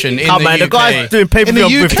unification in Come the on, the UK. guy's doing pay per In the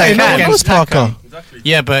view with UK, no one Takam. knows Parker.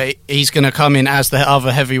 Yeah, but he's going to come in as the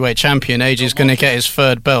other heavyweight champion. AJ's going to get his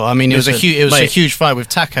third belt. I mean, it was a Mate, huge fight with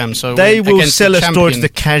Takam. So They will against sell the a story to champion. the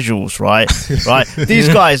casuals, right? Right. These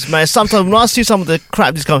guys, man. Sometimes when I see some of the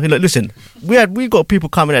crap, these guys, look, listen, we got people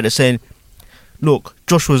coming at us saying, look,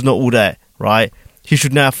 Joshua's not all that, right? He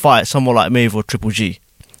should now fight someone like Maeve or Triple G.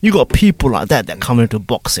 You got people like that come into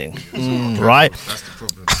boxing, right? That's the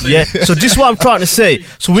problem. Yeah. So this is what I'm trying to say.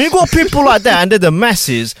 So when you got people like that and they're the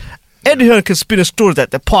masses, Eddie Hearn can spin a story that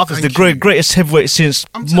the Parker's Thank the you. greatest heavyweight since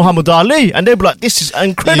I'm telling Muhammad Ali, and they'll be like, "This is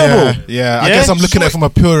incredible." Yeah. I guess I'm looking at it from a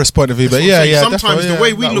purist point of view, but That's what I'm saying. yeah. Sometimes defo, the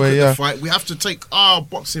way we that look way, at yeah. the fight, we have to take our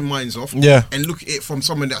boxing minds off Yeah. and look at it from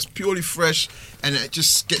someone that's purely fresh and it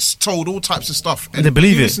just gets told all types of stuff. And they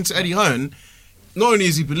believe you it. Listen to Eddie Hearn. Not only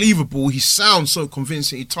is he believable, he sounds so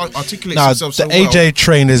convincing. He articulates Nah, himself the so well. AJ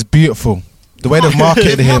train is beautiful. The way they've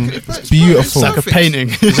marketed him, it's beautiful. It's like a painting.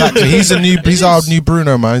 Exactly. He's our new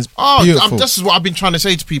Bruno, man. It's beautiful. This is what I've been trying to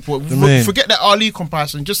say to people. mean? Forget that Ali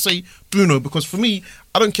comparison. Just say Bruno, because for me,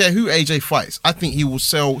 I don't care who AJ fights. I think he will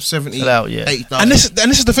sell 70, Sell out, yeah. 80,000.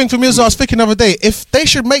 And this is the thing for me as well. I was thinking the other day, if they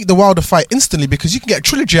should make the Wilder fight instantly, because you can get a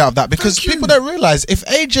trilogy out of that. Because Thank you. people don't realize if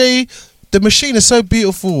AJ, the machine is so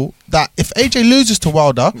beautiful that if AJ loses to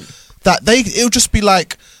Wilder, that it'll just be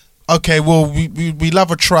like, okay, well we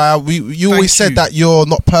love a trial. You always said you. that you're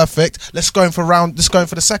not perfect. Let's go in for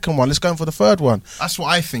the second one. Let's go in for the third one. That's what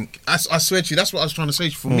I think. I swear to you, that's what I was trying to say.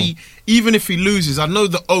 For me, even if he loses, I know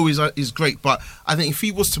the O is great, but I think if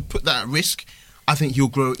he was to put that at risk, I think he'll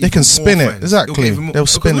grow. They can spin it, exactly. They'll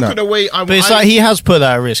spin look that. At the way But it's like he has put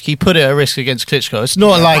that at risk. He put it at risk against Klitschko. It's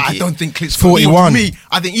not like I don't think Klitschko 41. Me,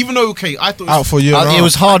 I think even though I thought Out for you. it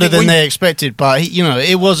was harder I think than when- they expected, but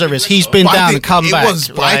it was a risk. He's been But I down think and come it back. was,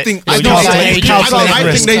 but I think It's I not think like they- AJ I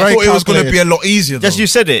calculated think they risk. thought it was going to be a lot easier. Just though. you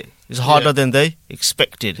said it. It's harder than they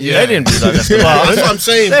expected. Yeah. They didn't do that. That's the That's part. what I'm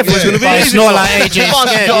saying. Therefore, it's Yeah. going to be But it's easy. not like AJ's Fast,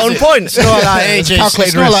 scared. got is on it? point. It's not like AJ's. Calculated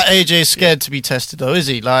It's not risk. like AJ's scared to be tested, though, is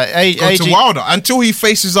he? Like Go to AJ. Wilder until he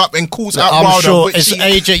faces up and calls out I'm Wilder. sure which it's he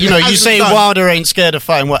AJ. You hasn't say done. Wilder ain't scared of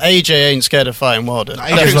fighting. Well, AJ ain't scared of fighting Wilder.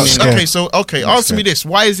 AJ's not scared. Okay. Answer me this: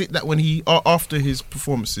 why is it that when he after his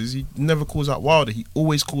performances, he never calls out Wilder? He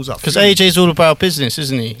always calls out Because Fury. AJ's all about business,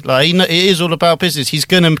 isn't he? Like it is all about business. He's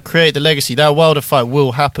gonna create the legacy. That Wilder fight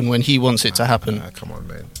will happen when when he wants it to happen. Come on,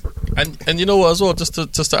 man. And you know what as well, just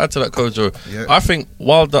to add to that, Kojo, Yeah. I think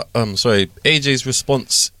AJ's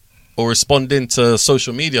response or responding to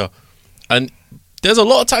social media, and there's a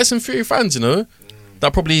lot of Tyson Fury fans, you know,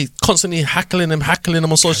 that probably constantly hackling him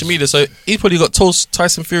on social media. So he's probably got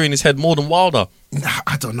Tyson Fury in his head more than Wilder.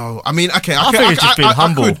 I don't know. I mean, okay, I think he's just being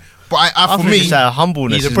humble. But I for think me, it's a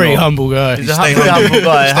humbleness. He's a pretty humble guy. He's a pretty humble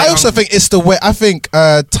guy. I also think it's the way. I think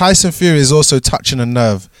Tyson Fury is also touching a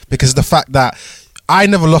nerve because of the fact that I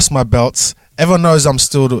never lost my belts. Everyone knows I'm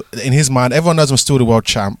still, in his mind, everyone knows I'm still the world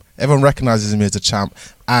champ. Everyone recognises me as a champ.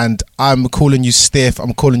 And I'm calling you stiff,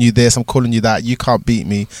 I'm calling you this, I'm calling you that. You can't beat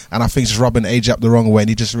me. And I think it's rubbing AJ up the wrong way and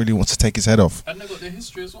he just really wants to take his head off. And they got the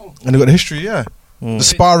history as well. And they got the history, yeah. The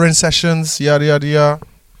sparring sessions, yada, yada, yada.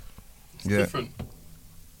 yeah. Different.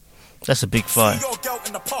 That's a big fight. When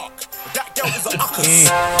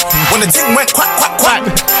the thing went quack, quack, quack,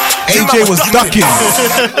 AJ was ducking.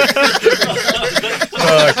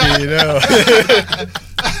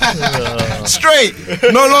 Straight.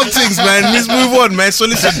 No long things, man. Let's move on, man. So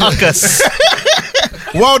listen.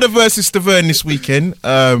 Wilder versus Stiverne this weekend.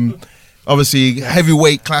 Obviously,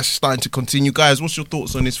 heavyweight clash starting to continue. Guys, what's your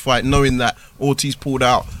thoughts on this fight? Knowing that Ortiz pulled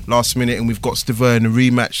out last minute and we've got Stiverne, a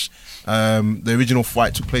rematch. The original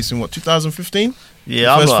fight took place in 2015?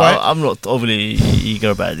 Yeah, I'm not overly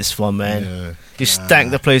eager about this one, man. Yeah. He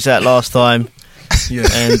stank the place out last time. Yeah.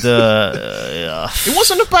 And it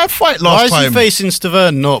wasn't a bad fight last time. Why is he facing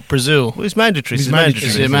Stiverne, not Brazil? Well, it's mandatory. He's mandatory.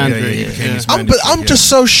 Is it mandatory? Yeah, he became his But mandatory, I'm just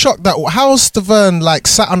so shocked that how Stiverne like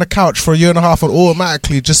sat on the couch for a year and a half and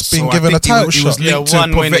automatically just been So I given a think he title was- he shot. was linked to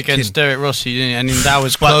one win Povetkin. against Derek Rossi, didn't he? And that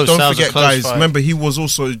was But close. don't that was a forget, close guys. fight. Remember, he was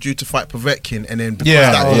also due to fight Povetkin, and then because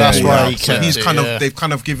Yeah, that oh, didn't that's work why out, he so kept he's it, kind of yeah. they've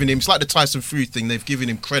kind of given him. It's like the Tyson Fury thing. They've given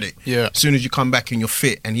him credit. Yeah. As soon as you come back and you're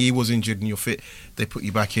fit, and he was injured and you're fit, they put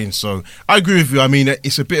you back in. So I agree with you. I mean,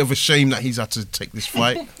 it's a bit of a shame that he's had to take this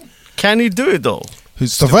fight. can he do it though?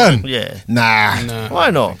 Who's Stiverne? Yeah. Nah. Why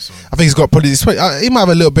not? I think he's got probably he might have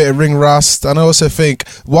a little bit of ring rust, and I also think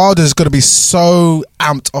Wilder's going to be so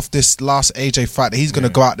amped off this last AJ fight that he's going to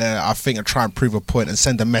go out there, I think, and try and prove a point and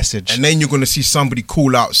send a message. And then you're going to see somebody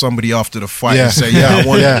call out somebody after the fight Yeah. and say, "Yeah, I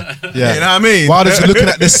want yeah, it." yeah. You know what I mean? Wilder's looking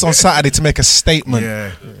at this on Saturday to make a statement.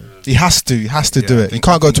 Yeah, He has to do I it. think- You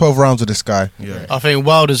can't go 12 rounds with this guy. yeah. I think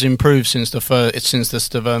Wilder's improved since the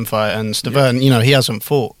Stiverne fight, and Stiverne, he hasn't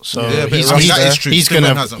fought, so Yeah, but he's, I mean, he's, that is true. he's Stiverne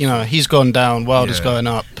gonna, hasn't he's gone down. Wilder's Yeah. going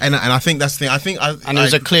up, And I think that's the thing. and it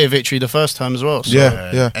was a clear victory the first time as well. So.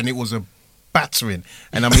 Yeah. And it was a battering.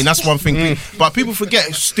 And I mean, that's one thing. But people forget,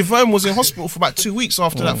 Stiverne was in hospital for about 2 weeks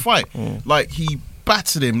after that fight. Like, he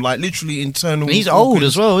battered him, like, literally internal. And he's old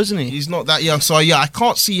organs. as well, isn't he? He's not that young. So, yeah, I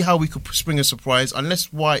can't see how we could spring a surprise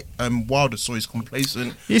unless Wilder saw he's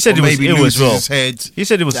complacent. He said or he was maybe ill as loses well. his head. He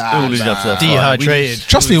said he was ill leading up to that fight. Dehydrated.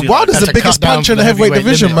 Trust me, Wilder's Had the to biggest cut down puncher in for the the heavyweight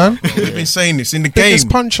heavyweight division, limit. man. We've been saying this in the Biggest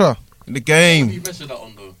game. puncher. In the game. You measure that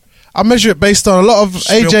on though. I measure it based on a lot of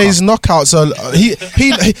AJ's knockouts. So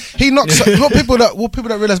he knocks a lot of people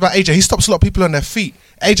that realize about AJ. He stops a lot of people on their feet.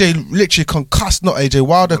 AJ literally concussed, not AJ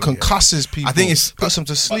Wilder concusses people. I think it's puts them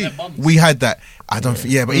to sleep. We had that. I don't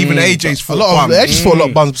think. Yeah, but even AJ's fought A lot of bums. AJ's fought a lot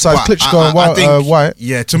of bums besides But Klitschko and I think, Wyatt.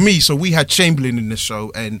 Yeah, to me, so we had Chamberlain in the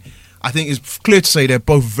show, and I think it's clear to say they're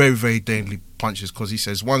both very, very deadly punches because he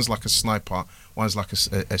says one's like a sniper, one's like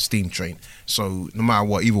a steam train. So no matter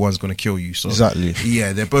what, either one's going to kill you. So Exactly.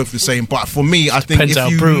 Yeah, they're both the same. But for me, I think Depends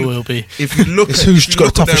how brutal he'll be. if you look It's at, who's if you got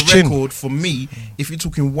look the at their toughest chin. record, for me, if you're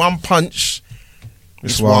talking one punch,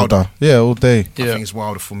 It's Wilder. Yeah, all day. I think it's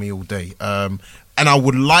Wilder for me all day. And I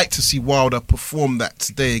would like to see Wilder perform that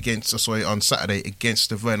today on Saturday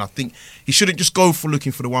against Stiverne. I think he shouldn't just go for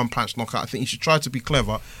looking for the one punch knockout. I think he should try to be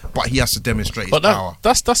clever, but he has to demonstrate his But power.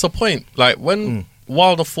 that's a point. Like when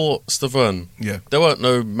Wilder fought Stiverne, Yeah. there weren't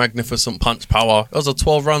no magnificent punch power. It was a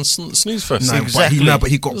 12-round snooze fest. No, but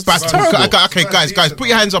he got It was battered. terrible. Okay, guys, put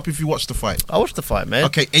your hands up if you watched the fight. I watched the fight, man.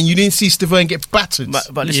 Okay, and you didn't see Stiverne get battered.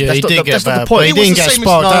 But listen, Yeah, that's he not, did the, get that's not the bad, point. but he It was didn't the get same as-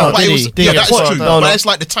 sparked no, out, but did it he? was- Didn't Yeah, get that's sparked true. out. No, But no. it's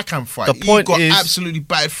like the Takam fight. The point he got is- absolutely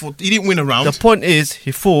battered for. He didn't win a round, The point is,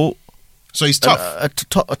 he fought so he's tough.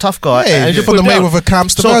 a tough guy. Yeah, and you he put put the him down. Mayweather camp.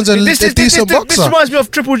 Stiverne's a decent This boxer. reminds me of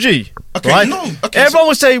Triple G. Okay, right? no, okay, Everyone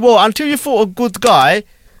would say, well, until you fought a good guy,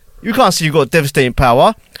 you can't see you got devastating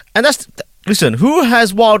power. And that's... Listen, who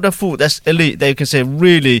has Wilder fought that's elite? They can say,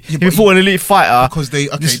 really, if you fought an elite fighter... Because they...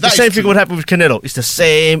 Okay, the that is same thing true. would happen with Canelo. It's the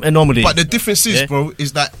same anomaly. But the difference is, Yeah. bro,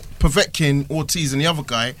 is that Povetkin, Ortiz, and the other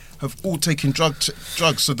guy have all taken drugs,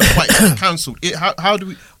 so the fight is cancelled. How do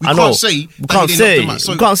we? We I know. can't say. We can't say.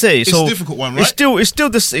 So we can't say. It's So a difficult one, right? It's still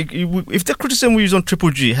the if the criticism we use on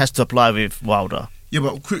Triple G has to apply with Wilder. Yeah,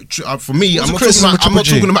 but for me, I'm What's not, the criticism of I'm not Triple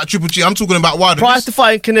G? talking about Triple G. I'm talking about Wilder. Prior to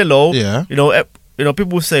fighting Canelo, Yeah. you know,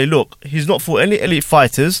 people say, look, he's not fought any elite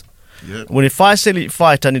fighters. Yeah. When he fights an elite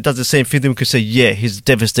fighter and he does the same thing, then we could say, yeah, he's a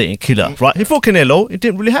devastating killer, right? He fought Canelo, it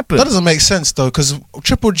didn't really happen. That doesn't make sense though, because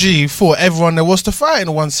Triple G fought everyone there was to fight in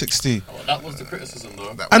 160, That was the criticism,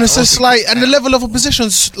 though. and it's just like, and the level of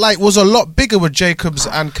oppositions like was a lot bigger with Jacobs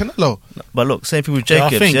and Canelo. But look, same thing with Yeah, I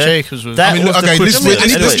Jacobs. think Jacobs was- That I mean, was look, the okay,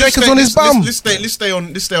 criticism. let's Jacobs on his bum.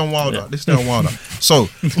 Let's stay on Wilder. Let's stay on Wilder. So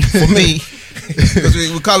for me, because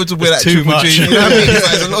we're coming to where that too Triple much. G, you know what I mean?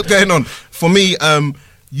 There's a lot going on. For me,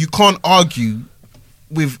 you can't argue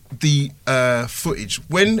with the footage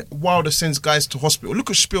when Wilder sends guys to hospital. Look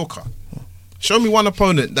at Spielka. Show me one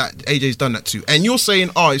opponent that AJ's done that to. And you're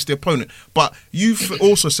saying, it's the opponent. But you've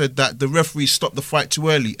also said that the referee stopped the fight too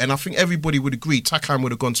early. And I think everybody would agree Takam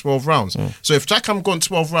would have gone 12 rounds. So if Takam gone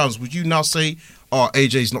 12 rounds, would you now say,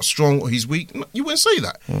 AJ's not strong or he's weak? No, you wouldn't say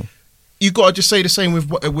that. You got to just say the same with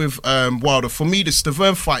Wilder. For me, the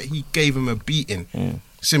Stiverne fight, he gave him a beating.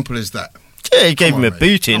 Simple as that. Yeah, he gave him a mate.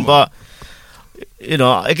 beating, but... You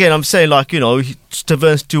know, again, I'm saying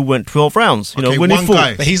Stiverne still went 12 rounds. You know, Okay, when he one fought,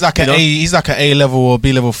 guy. But he's like You an know? he's like an A level or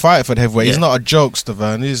B level fighter for the heavyweight. He's Yeah. not a joke,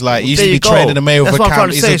 Stiverne. He's like he used There to you be go. trained in the Mayweather That's what I'm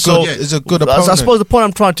camp. trying to say. So, He's a good I opponent. suppose the point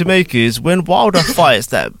I'm trying to make is when Wilder fights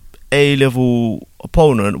that A-level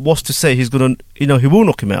opponent, what's to say he's gonna, he will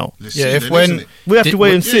knock him out. Let's Yeah, see if then, when- isn't it? We have to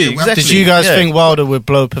wait and yeah, see. we have to Exactly. Did you guys Yeah. think Wilder would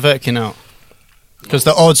blow Povetkin out? Because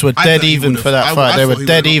the odds were I dead thought he even would've- for that I fight. They thought were he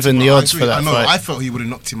dead would've even knocked the him out. odds I for that agree. fight. I felt he would have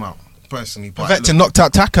knocked him out personally. But Vector look, knocked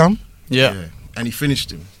out Takam. Yeah. and he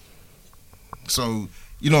finished him. So,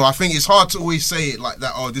 I think it's hard to always say it like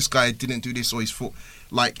that, this guy didn't do this or he's fought.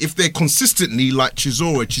 Like, if they're consistently, like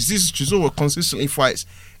Chisora consistently fights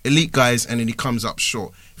elite guys and then he comes up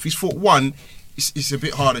short. If he's fought one, it's a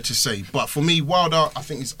bit harder to say. But for me, Wilder, I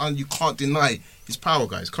think you can't deny his power,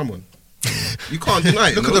 guys. Come on. You can't deny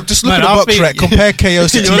it. Look no? at the Man, box I think- rec. Compare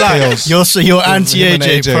KOs to You're like, TKOs. you're anti-AJ,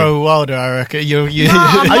 AJ. pro Wilder, I reckon. Are you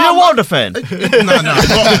a Wilder fan? No, I'm not.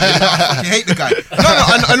 I fucking hate the guy.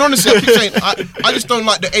 No, and honestly, I keep saying, I just don't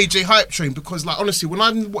like the AJ hype train because, like, honestly, when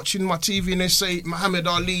I'm watching my TV and they say Muhammad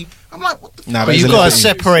Ali, I'm like, what the Nah, But but you've he's got to a liberty.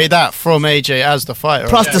 separate that from AJ as the fighter.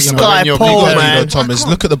 Plus right? the You know, Sky when you're pole, big- man. Thomas,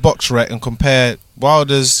 look at the box rec and compare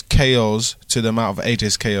Wilder's KOs to the amount of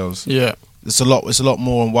AJ's KOs. Yeah. It's a lot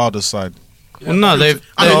more on Wilder's side. Well, no, they've.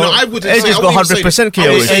 I wouldn't say- AJ's I got wouldn't say- 100% KO I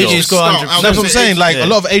wouldn't say ratio. AJ's got start. 100%. I would That's what I'm say saying. Like yeah. a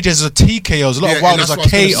lot of AJ's are TKOs, a lot Yeah, of and Wilder's that's are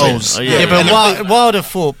what I was gonna KOs. say. Yeah. Yeah, but and Wilder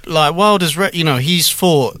fought Wilder's. He's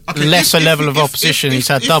fought Okay, lesser if- level of if- opposition. if- He's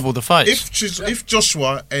had if- double the fights. If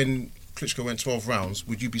Joshua and Klitschko went 12 rounds,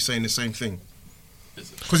 would you be saying the same thing?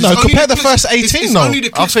 'Cause No, it's only compare the first 18 it's though. only the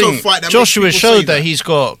I Klitschko think fight that Joshua makes people showed say that he's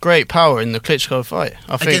got great power in the Klitschko fight.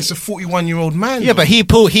 I think. against a 41-year-old man. Yeah, but he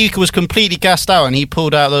was completely gassed out and he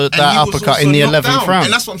pulled out that uppercut in the 11th round.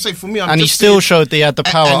 And that's what I'm saying. For me, And he still showed that he had the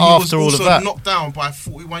power after all of that. And he was also knocked down by a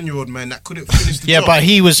 41-year-old man that couldn't finish the Yeah, job. but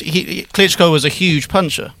Klitschko was a huge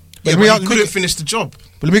puncher. Yeah, but he couldn't finish the job.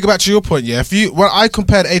 But let me go back to your point. Yeah, when I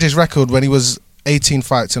compared AJ's record when he was 18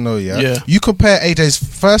 fights and 0, Yeah. you compare AJ's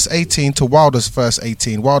first 18 to Wilder's first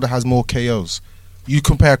 18. Wilder has more KOs. You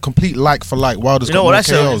compare complete like for like. Wilder's got more That's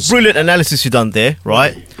KOs. a brilliant analysis you done there,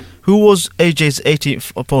 right? Who was AJ's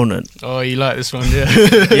 18th opponent? Oh, you like this one, yeah.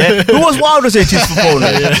 Yeah. Who was Wilder's 18th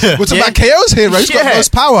opponent? We're talking about KOs here, right? He's got Yeah.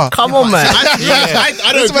 most power. Come on, man. I don't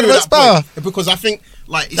That's agree about with the that power. point, because I think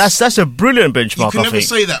like it's, That's a brilliant you benchmark, can I never think.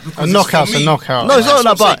 say that because A knockout's for me- a knockout. No, it's not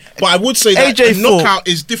That's like what I'm that. saying. But I would say that AJ a fought- knockout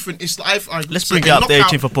is different. It's like Let's say bring a out the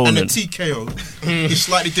knockout 18th opponent. and a TKO is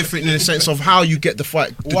slightly different in the sense of how you get the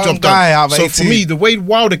fight, the One job guy done. out of So 18. for me, the way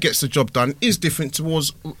Wilder gets the job done is different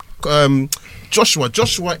towards Joshua.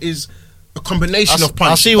 Joshua is a combination of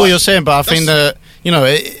punches. I see what you're saying, but I think that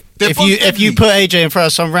They're if both you deadly. put AJ in front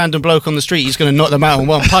of some random bloke on the street, he's going to knock them out in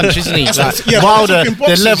one punch, isn't he? Like, Yeah, but Wilder, that's in the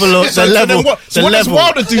boxing. level Yeah, of so then what does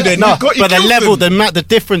Wilder do then? No, He but the kills level, them. the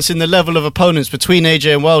difference in the level of opponents between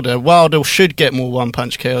AJ and Wilder should get more one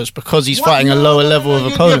punch KOs because he's fighting a lower level of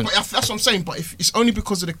opponent. Yeah, but that's what I'm saying. But if it's only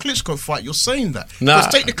because of the Klitschko fight, you're saying that. Nah.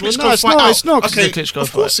 Because take the Klitschko Well, no, it's fight not. out. It's not 'cause of okay, the Klitschko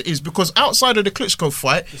of course fight. it is, because outside of the Klitschko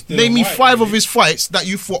fight, name me 5 of his fights that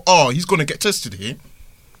you thought, he's going to get tested here.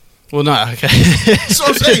 Well, no, okay. So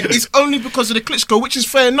I'm saying it's only because of the Klitschko, which is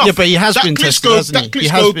fair enough. Yeah, but he has that been Klitschko, tested, hasn't he? That He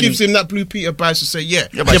has Klitschko been- gives him that Blue Peter badge to say, yeah.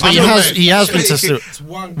 Yeah, but he has been tested.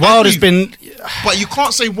 Wilder's been. But you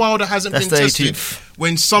can't say Wilder hasn't That's been the tested. 18th.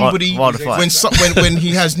 when somebody when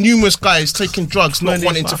he has numerous guys taking drugs, not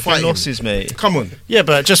wanting to fight losses, mate. Come on. Yeah,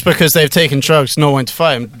 but just because they've taken drugs, not wanting to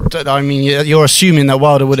fight him, I mean, you're assuming that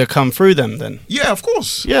Wilder would have come through them then. Yeah, of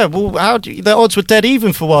course. Yeah, well, the odds were dead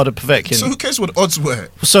even for Wilder Povetkin. So who cares what the odds were?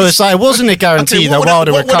 So it's like, wasn't a guarantee that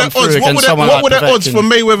Wilder would come through against someone like Povetkin. What were the odds for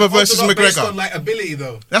Mayweather versus McGregor? Based on, like, ability,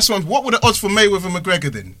 though. That's what were the odds for Mayweather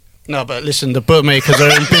McGregor then? No, but listen, the bookmakers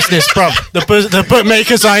are in business, bruv. The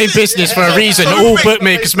bookmakers are in business for a reason. All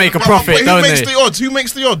bookmakers make a profit, don't they? Who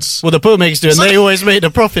makes the odds? Well, the bookmakers do, and they always make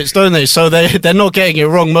the profits, don't they? So they're not getting it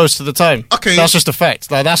wrong most of the time. Okay. That's just a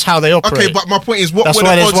fact. Like, that's how they operate. Okay, but my point is, that's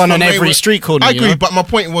why there's one on every street corner. I agree, but my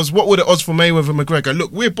point was, what were the odds for Mayweather McGregor?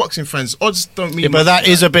 Look, we're boxing fans. Odds don't mean. Yeah, but that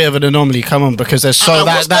is a bit of an anomaly. Come on, because there's so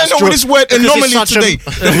that's I know this word anomaly today.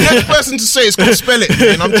 The next person to say it's going to spell it,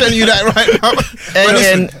 man. I'm telling you that right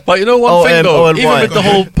now. But you know one thing though, even with the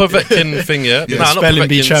whole Povetkin thing, Yeah. not Spelling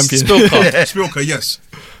bee champion. Spilker, yes.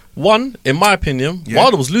 One, in my opinion,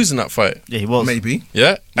 Wilder was losing that fight. Yeah, he was. Maybe.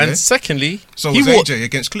 Yeah. And secondly, so was AJ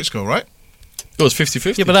against Klitschko, right? It was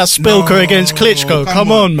 50-50. Yeah, but that's Spilker against Klitschko.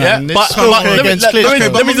 Come on, man. Yeah, but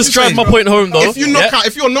let me just drive my point home, though. If you're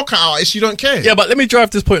a knockout artist, you don't care. Yeah, but let me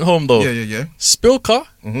drive this point home, though. Yeah. Spilker,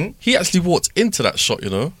 he actually walked into that shot, you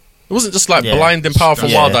know. It wasn't just like blind and powerful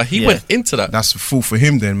Wilder. He went into that. That's a fool for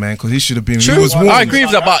him then, man, because he should have been. True. He was warned. I agree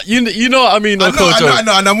with that, but you know what I mean, though, Coach. I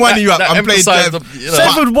know, and I'm winding you up. I'm playing Same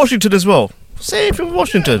with Washington as well. Same with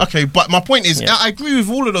Washington. Okay, but my point is, I agree with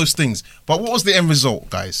all of those things. But what was the end result,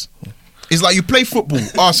 guys? It's like you play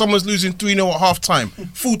football. Someone's losing 3-0 at half time.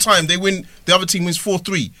 Full time, they win. The other team wins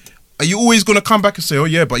 4-3. Are you always going to come back and say, "Oh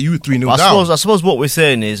yeah, but you were 3-0 down"? I suppose what we're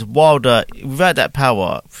saying is Wilder, without that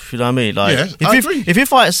power, you know what I mean? Like, I agree. If you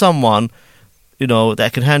fight someone, you know,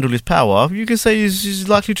 that can handle his power, you can say he's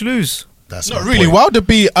likely to lose. That's not really. Wilder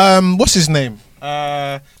beat what's his name?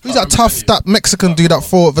 Who's that Mexican dude that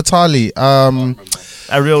fought Vitali?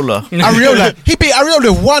 Areola. He beat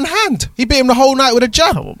Areola with one hand. He beat him the whole night with a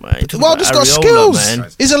jab. Oh, man, Wilder's got skills. Man.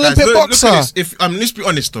 He's an Olympic boxer. Let's be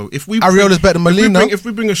honest though. If we Areola's better than Molina. If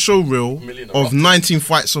we bring a show reel of 19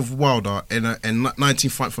 fights of Wilder and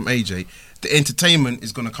 19 fights from AJ, the entertainment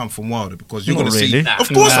is going to come from Wilder because you're going to see. Of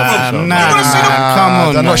course, come on.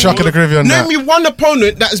 I'm not sure I could agree with you on that. Name me one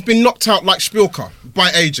opponent that has been knocked out like Spilker by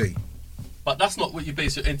AJ. But that's not what you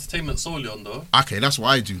base your entertainment solely on, though. Okay, that's what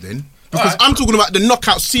I do then. Because I'm talking about the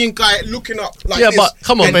knockout, seeing guy looking up like this. Yeah, but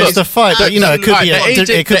come on, but it's a fight. But you know, it could be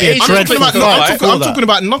a dreadful fight. I'm talking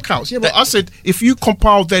about knockouts. Yeah, but I said if you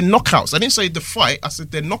compile their knockouts, I didn't say the fight. I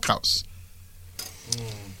said their knockouts.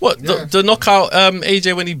 What the knockout?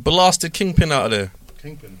 AJ when he blasted Kingpin out of there.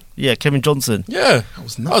 Kingpin. Yeah, Kevin Johnson. Yeah, that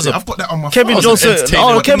was nothing. I've got that on my phone. Kevin Johnson.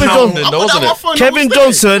 Kevin Johnson. Kevin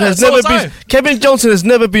Johnson has never been. Kevin Johnson has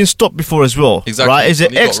never been stopped before as well. Exactly.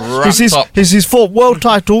 Right? He's fought world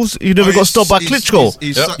titles. He never got stopped by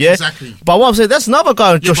Klitschko. Yeah, exactly. But what I'm saying, that's another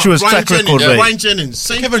guy on Joshua's track record. Ryan Jennings.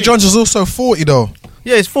 Kevin Johnson's also 40 though.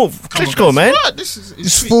 Yeah, he's fought Klitschko, man.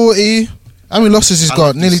 He's 40. How many losses he's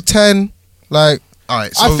got? Nearly 10. Like.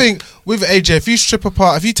 Right, so I think with AJ, if you strip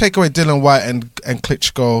apart, if you take away Dylan White and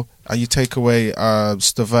Klitschko, and you take away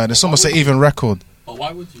Stiverne, it's almost an even record. But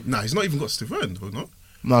why would you? Nah, he's not even got Stiverne, though, no?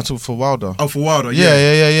 No, I talk for Wilder. Oh, for Wilder, yeah.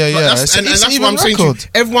 That's what I'm saying to you.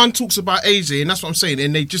 Everyone talks about AJ, and that's what I'm saying,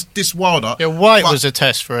 and they just diss Wilder. Yeah, White was a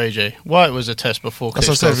test for AJ. White was a test before Klitschko. That's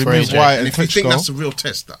what I said, for AJ. White and if you think that's a real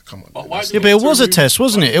test, come on. Yeah, but it was a test,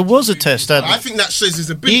 wasn't it? It was a test. I think that says his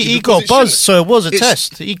ability. He got buzzed, so it was a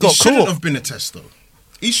test. He got caught. It shouldn't have been a test, though.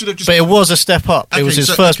 He should have just. But it was a step up. It was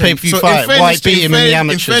his first pay-per-view fight. White beat him in the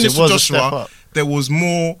amateurs. It was a step up. There was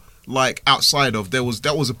more like outside of that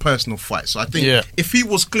was a personal fight. So I think if he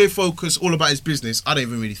was clear focus, all about his business, I don't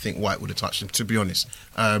even really think White would have touched him, to be honest.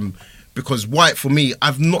 Because White, for me,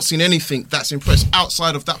 I've not seen anything that's impressed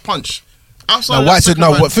outside of that punch.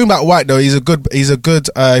 What thing about White though, he's a good. He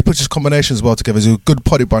puts his combinations well together. He's a good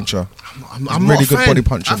body puncher. I'm really not a good fan. body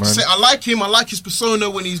puncher, man. I like him. I like his persona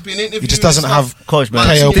when he's been interviewed. He just doesn't have Coach, man.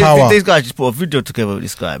 KO power. These guys just put a video together with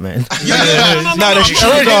this guy, man. No, that's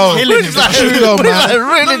true though. That's true though, man.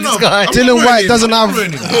 Really, this guy. Dylan White doesn't have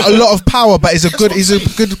a lot of power, but he's a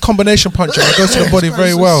good combination puncher. He goes to the body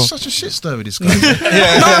very well. Such a shit stir, this guy.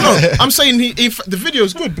 No. I'm saying the video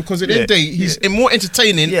is good because at the end of the day, he's more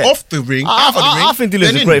entertaining off the ring. I think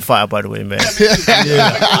Dylan's a great fighter, by the way, man.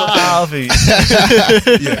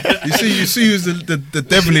 You see who's the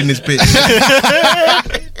devil in this bitch.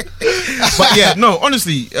 But yeah, no,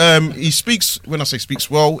 honestly, he speaks, when I say speaks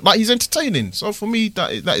well, like he's entertaining. So for me,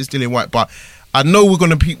 that is Dylan White. But I know we're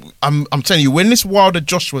going to be, I'm telling you, when this Wilder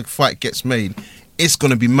Joshua fight gets made, it's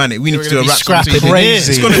going to be manic. We need to do a rap scrapping song.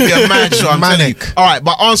 crazy. It's going to be a mad show. I'm Manic. telling you. All right,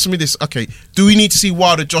 but answer me this. Okay, do we need to see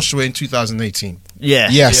Wilder Joshua in 2018? Yeah.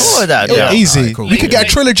 Yes. Oh, that, Oh, yeah. easy. Alright, cool. We could get a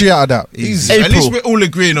trilogy out of that. Easy. At least we're all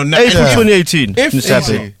agreeing on that. April Yeah. 2018. If- Miss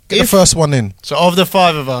Abby. Get the first one in. So of the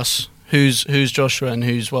five of us, who's Joshua and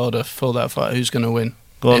who's Wilder for that fight? Who's going to win?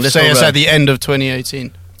 Go on, If, let's say go it's round. at the end of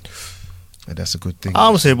 2018. Yeah, that's a good thing. I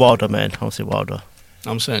would say Wilder, man. I would say Wilder.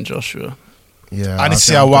 I'm saying Joshua. Yeah, I need to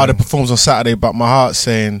see how Wilder performs on Saturday, but my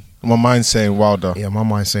mind's saying Wilder. Yeah, my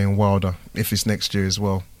mind's saying Wilder if it's next year as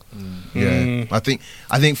well. Yeah, I think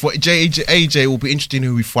for AJ will be interesting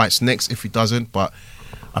who he fights next if he doesn't, but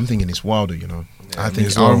I'm thinking it's Wilder. You know,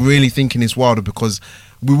 I'm really thinking it's Wilder because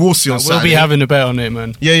we will see on We'll Saturday. be having a bet on it,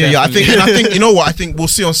 man. Yeah. I think you know what? I think we'll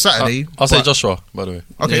see on Saturday. I'll say but- Joshua, by the way.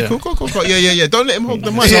 Okay, Yeah. cool. Yeah. Don't let him hold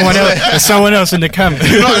the mic. There's someone else in the camp.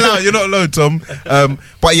 You're not alone, Tom.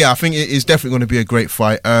 But yeah, I think it is definitely going to be a great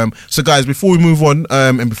fight. So guys, before we move on,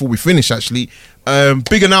 and before we finish actually,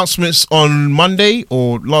 big announcements on Monday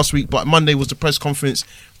or last week, but Monday was the press conference.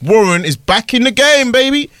 Warren is back in the game,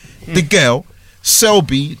 baby. The girl,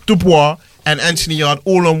 Selby, Dubois and Anthony Yard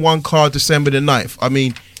all on one card December the 9th. I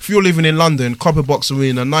mean, if you're living in London, Copper Box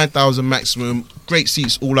Arena, 9,000 maximum, great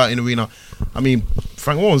seats all out in the arena. I mean,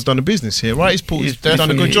 Frank Warren's done a business here, right? He's done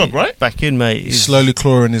a good job, right? Back in, mate. He's slowly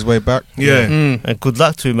clawing his way back. Yeah. And good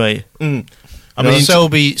luck to him, mate. I mean,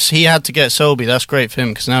 Selby, he had to get Selby. That's great for him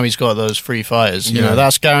because now he's got those free fighters. You know,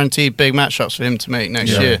 that's guaranteed big matchups for him to make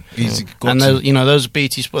next year. He's got And to. those, those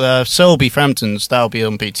BT Sport, Selby Framptons, that'll be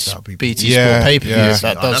on BT Sport pay per view. That does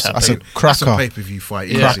happen. That's a That's cracker. a pay-per-view fight.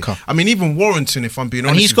 Yeah. Easy. I mean, even Warrington, if I'm being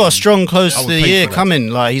honest, And he's got a strong close I to would the pay year for that. coming.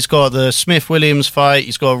 Like he's got the Smith Williams fight,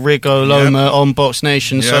 he's got Rigo Loma on Box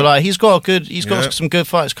Nation. So Yep. like he's got Yep. some good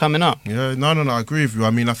fights coming up. Yeah, no, I agree with you. I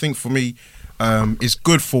mean, I think for me, it's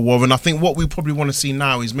good for Warren. I think what we probably want to see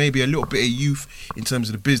now is maybe a little bit of youth in terms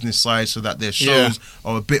of the business side, so that their shows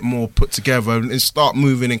are a bit more put together and start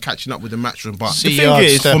moving and catching up with the matchroom. But See the thing Yard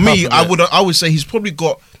is, step for me, up a bit. I would say he's probably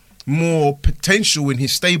got more potential in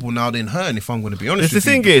his stable now than Hearn, if I'm going to be honest. The with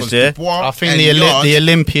thing you, is, because yeah, Dubois I think and the Yard-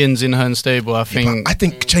 Olympians in Hearn Stable. I think. I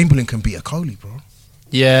think Chamberlain can beat a Coley, bro.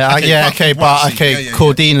 Okay, Buatsi,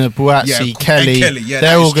 Cordina, Buatsi, Kelly,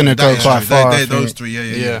 they're all going to go quite far. I Those think. three,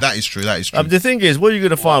 yeah. That is true. The thing is, what are you going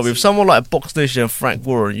to find with someone like Box Nation and Frank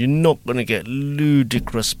Warren? You're not going to get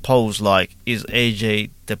ludicrous polls like, is AJ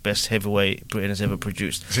the best heavyweight Britain has ever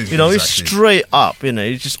produced? You know, it's Exactly. straight up, you know,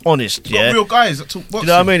 it's just honest, Not yeah? real guys that talk boxing. You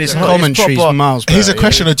know what I mean? It's Commentary's proper. miles better. Here's a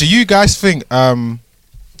question though. Do you guys think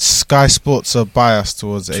Sky Sports are biased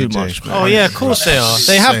towards Too AJ? much, man. Oh yeah, of course they are.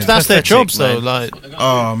 They have. That's their Pathetic, jobs though. man. Like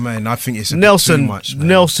Oh man, I think it's a bit Nelson, too much, man.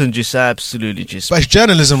 Nelson just absolutely just. But it's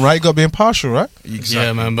journalism, right? You got to be impartial, right? Exactly.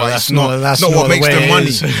 Yeah, man, but it's that's not- that's not not what the makes way them it money.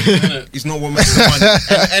 is. It's not what makes them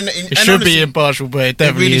money. And it should be impartial, but it It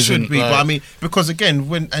definitely really isn't. should be. like- But I mean, because again,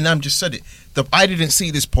 and Am just said it. I didn't see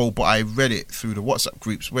this poll, but I read it through the WhatsApp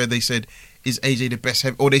groups where they said, "Is AJ the best?"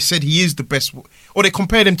 Or they said he is the best, or they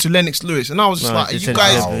compared him to Lennox Lewis, and I was just No, like, "Are they you said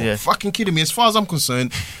guys Wilder, yeah. fucking kidding me?" As far as I'm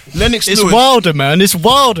concerned, Lennox it's Lewis. Wilder, man. It's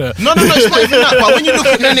Wilder. No, it's not even that. But when you look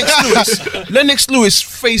at Lennox Lewis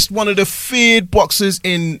faced one of the feared boxers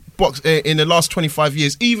in the last 25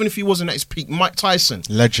 years, even if he wasn't at his peak, Mike Tyson.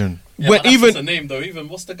 Legend. Yeah, When but that's even just a name though. Even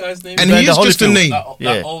what's the guy's name? and he is just a Holyfield. name, That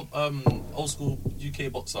Yeah. old school UK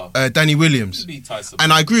boxer. Danny Williams. Beat Tyson.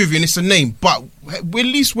 And I agree with you, and it's a name. But at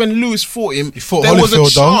least when Lewis fought him, fought there was a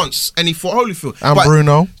Holyfield, though. chance, and he fought Holyfield. And But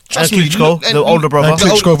Bruno. trust And me, Klitschko, the older brother. And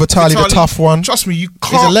Klitschko, Vitali, the tough one. Trust me, you He's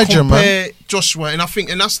can't a legend, compare Joshua, and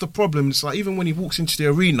that's the problem. It's like even when he walks into the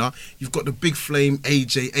arena, you've got the big flame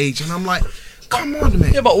AJ, and I'm like, come on,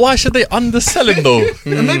 man. Yeah, but why should they undersell him though?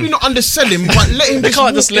 And maybe not undersell him, but let him. They just can't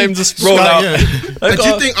walk just let him in. just roll out. And do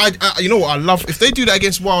you think you know what I love? If they do that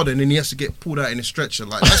against Wilder, and then he has to get pulled out in a stretcher,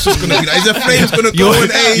 like that's just gonna be like, is the flames gonna go and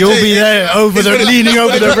AJ? You'll be there leaning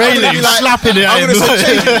over the railing, slapping it I'm at gonna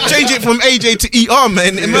him. say change it from AJ to ER,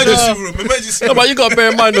 man. Emergency room. No, but you got to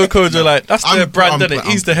bear in mind though, Kojo, like that's their brand, innit? I'm-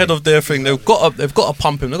 He's the head of their thing. They've got to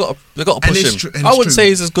pump him. They've got to And push it's him. true- and I it's wouldn't true. say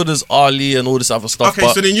he's as good as Ali and all this other stuff. Okay,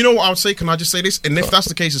 but so then you know what I would say? Can I just say this? And if that's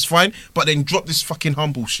the case, it's fine. But then drop this fucking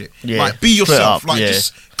humble shit. Yeah, Like be straight yourself. up, Like yeah.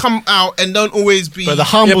 just come out and don't always be. But the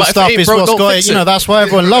humble but if it stuff ain't is broke, what's don't got fix it. You it. know, that's why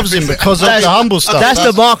everyone loves him because of the humble stuff. That's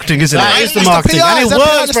the marketing, isn't That it? is the It's the marketing, PR, and it it's the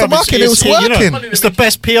works. PR, it's the bruv. marketing, it was you know, working. it's the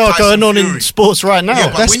best PR going on in sports right now. Yeah,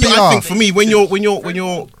 but That's when you, I PR. think for me, when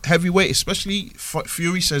you're heavyweight, especially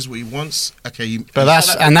Fury says what he wants. Okay, But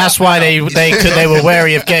that's why they were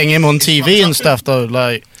wary of getting him on TV and stuff though.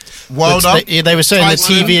 Like Wilder. They were saying the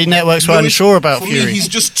TV networks were unsure about Fury. Me, he's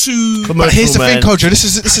just too. But here's the thing, Kojo. This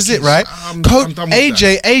is it, right? I'm done with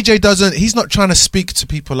AJ doesn't. He's not trying to speak to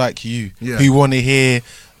people like you who want to hear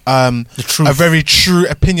a very true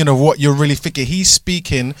opinion of what you're really thinking. He's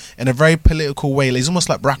speaking in a very political way. He's almost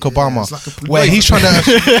like Barack Obama, where he's trying to.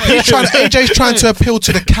 AJ's trying to appeal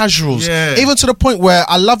to the casuals, even to the point where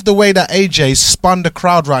I love the way that AJ spun the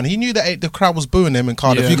crowd round. He knew that the crowd was booing him in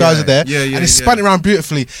Cardiff. You guys are there, and he spun it around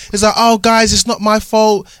beautifully. He's like, "Oh, guys, it's not my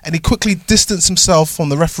fault," and he quickly distanced himself from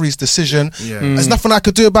the referee's decision. There's nothing I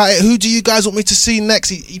could do about it. Who do you guys want me to see next?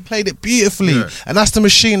 He played it beautifully, and that's the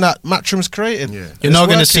machine that Matchroom's created. You're not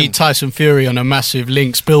going to see Tyson Fury on a massive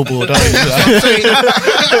Lynx billboard, are you?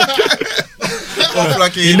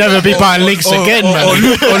 You'll never be buying Lynx again, man. Or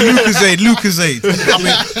Lucozade.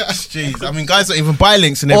 I mean, guys don't even buy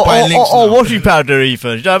Lynx and they buy Lynx. Or washing powder,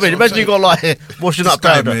 even. You know what I mean? Imagine you got like washing up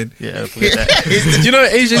powder. Man. Yeah. Do you know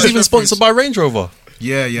AJ's even sponsored by Range Rover?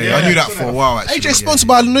 Yeah. I knew that for a while. Actually. AJ's sponsored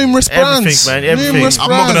by numerous brands. Everything. I'm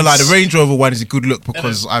not gonna lie, the Range Rover one is a good look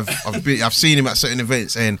because I've seen him at certain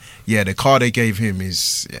events, and the car they gave him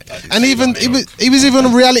is. And even he was even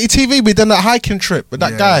on reality TV. We done that hiking trip with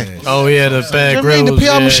that guy. Oh yeah, the Bear Grylls. The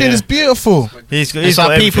PR machine is beautiful. It's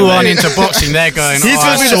like people who aren't into boxing. They're going. He's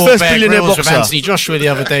going to be the first billionaire boxer. With Anthony Joshua the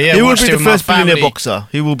other day. He will be the first billionaire boxer.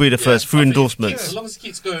 He will be the first through endorsements. As long as he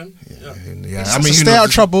keeps going. I mean, stay out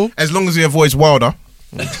of trouble. As long as he avoids Wilder.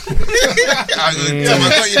 I'm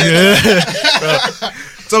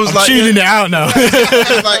tuning it out now.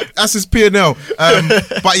 That's his P&L.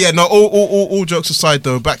 But all jokes aside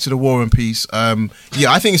though, back to the War and Peace. I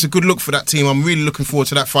think it's a good look for that team. I'm really looking forward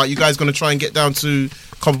to that fight. You guys going to try and get down to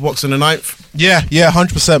Copper Box on the 9th? Yeah,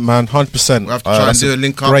 100%, man, 100%. We'll have to try and do a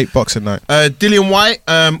link up. Great boxing night. Dillian White.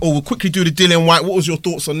 We'll quickly do the Dillian White. What was your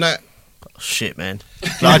thoughts on that? Shit, man.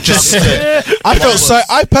 I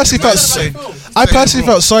personally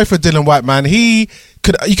felt sorry for Dillian White, man. You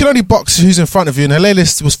can only box who's in front of you, and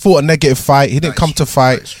Helenius was fought a negative fight. He didn't come to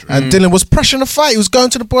fight, and Dillian was pressuring the fight. He was going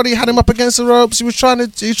to the body, had him up against the ropes. He was trying to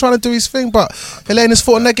do his thing, but Helenius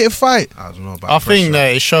fought a negative fight. I don't know about. I think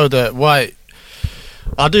that it showed that White.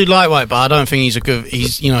 I do like White, but I don't think he's a good. He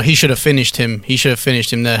should have finished him. He should have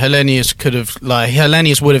finished him there.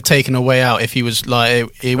 Helenius would have taken a way out if he was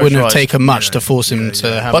it wouldn't have taken much to force him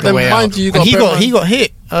to have a way out. He got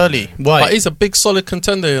hit early. White, but he's a big solid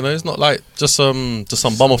contender. He's not like just some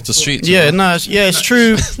bum off the street. It's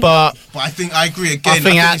true, but I think I agree again. I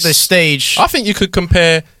think at this stage, I think you could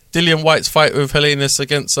compare Dillian White's fight with Helenius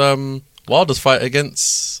against Wilder's fight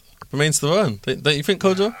against Remains to Earn. Don't you think,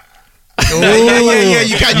 Kojo? Yeah.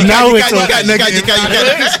 You can.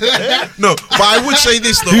 No, but I would say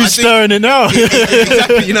this though. Who's stirring it now?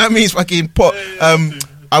 Exactly. You know what I mean? It's fucking pot.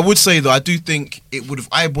 I would say though, I do think it would have.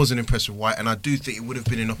 I wasn't impressed with White, and I do think it would have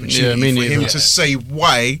been an opportunity for him to say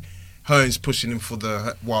why Hearns pushing him for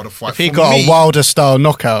the Wilder fight. If he got a Wilder style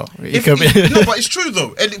knockout, no, but it's true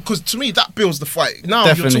though, because to me that builds the fight.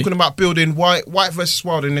 Now you're talking about building White versus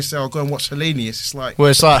Wilder, and they say, "I'll go and watch Helenius." It's like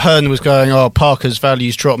Hearn was going, "Oh, Parker's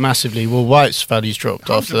values dropped massively." Well, White's values dropped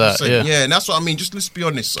after that. Yeah, and that's what I mean. Just let's be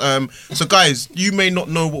honest. So guys, you may not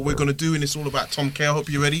know what we're gonna do, and it's all about Tom K. I hope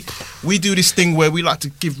you're ready. We do this thing where we like to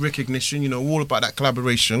give recognition. All about that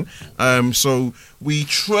collaboration. So we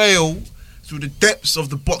trail through the depths of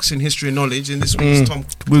the boxing history and knowledge, and this week's Tom.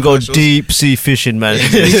 We got deep sea fishing, man.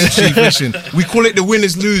 Deep sea fishing. We call it the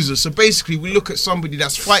winners losers. So basically, we look at somebody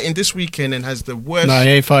that's fighting this weekend and has the worst. No, he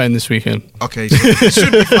ain't fighting this weekend. Okay, so he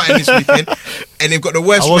should be fighting this weekend, and they've got the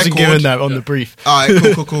worst. I wasn't record. given that on the brief. All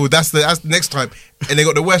right, cool. That's next time, and they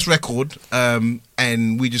got the worst record.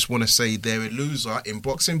 And we just want to say they're a loser in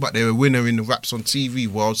boxing, but they're a winner in the Raps on TV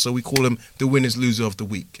world. So we call them the winners loser of the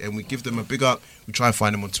week, and we give them a big up. We try and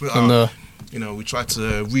find them on Twitter. And, we try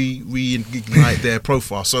to reignite their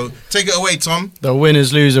profile. So take it away, Tom. The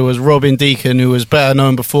winner's loser was Robin Deacon, who was better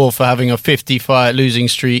known before for having a 50-fight losing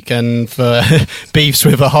streak and for beefs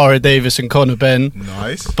with Ahara Davis and Conor Benn.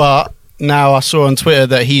 Nice. But now I saw on Twitter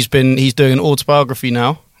that he's doing an autobiography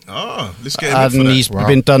now. Oh, let's get him. And he's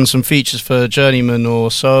been done some features for Journeyman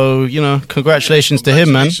or so. Congratulations to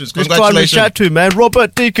him, man. Let's try and reach out to him, man.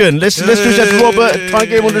 Robert Deacon. Let's reach out to Robert. Try and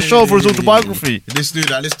get him on the show for his autobiography. Let's do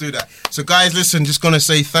that. So, guys, listen. Just gonna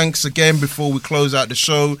say thanks again before we close out the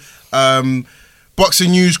show.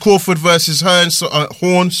 Boxing news: Crawford versus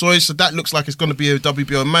Horn. So that looks like it's going to be a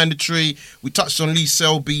WBO mandatory. We touched on Lee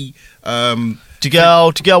Selby.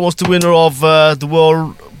 Tigao was the winner of the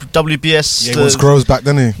World WBS. Yeah, he wants Groves back,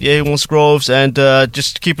 didn't he? Yeah, he wants Groves. And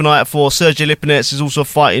just keep an eye out for Sergey Lipinets is also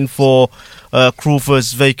fighting for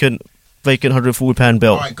Crawford's vacant vacant £140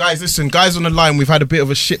 belt. All right, guys, listen, guys on the line, we've had a bit of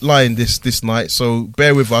a shit line this night, so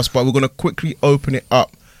bear with us, but we're going to quickly open it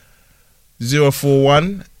up.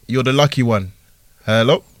 041, you're the lucky one.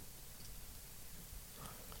 Hello?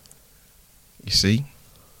 You see?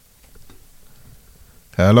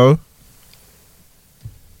 Hello?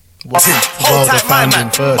 Hold tight, my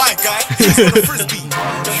man. My guy.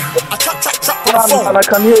 I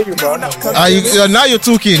can hear you, man. Now you're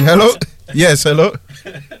talking. Hello? Yes, hello?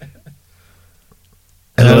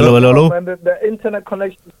 Hello. Man, the internet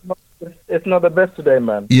connection it's not the best today,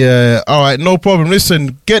 man. Yeah, all right, no problem.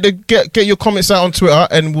 Listen, get your comments out on Twitter,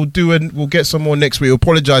 and we'll get some more next week. We'll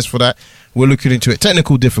apologise for that. We're looking into it.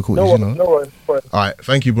 Technical difficulties, No worries. All right,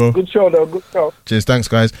 thank you, bro. Good show, though. Good show. Cheers, thanks,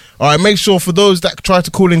 guys. All right, make sure for those that tried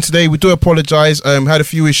to call in today, we do apologise. Had a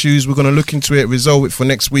few issues. We're going to look into it, resolve it for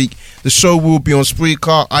next week. The show will be on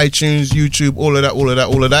Spreaker, iTunes, YouTube, all of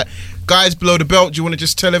that. Guys, below the belt, do you want to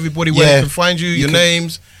just tell everybody where they can find you, your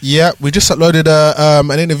names? Yeah, we just uploaded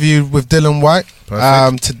an interview with Dylan White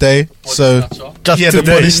today. The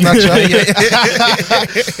body snatcher.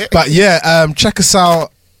 But check us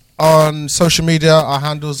out on social media. Our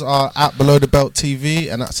handles are at Below the Belt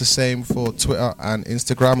TV, and that's the same for Twitter and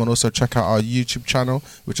Instagram. And also check out our YouTube channel,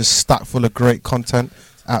 which is stacked full of great content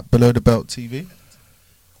at Below the Belt TV.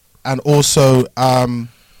 And also,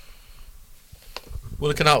 we're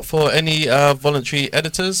looking out for any voluntary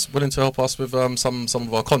editors willing to help us with some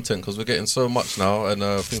of our content, because we're getting so much now and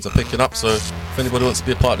things are picking up. So if anybody wants to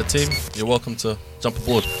be a part of the team, you're welcome to jump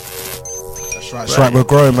aboard. That's right. We're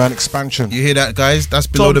growing, man. Expansion. You hear that, guys? That's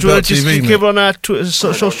Below the Belt TV. Give on our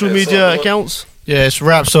social media accounts. Yeah, it's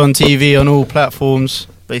Raps on TV on all platforms,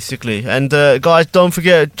 basically. And guys, don't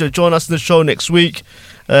forget to join us in the show next week.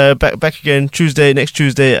 Back again next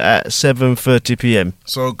Tuesday at 7:30 p.m.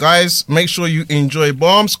 So guys, make sure you enjoy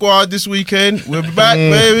Bomb Squad this weekend. We'll be back,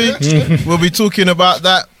 baby. We'll be talking about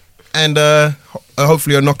that and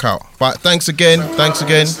hopefully a knockout. But thanks again.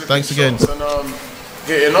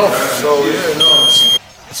 Getting off. So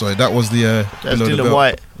Sorry, that was the Dylan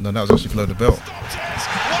White. No, that was actually Below the Belt.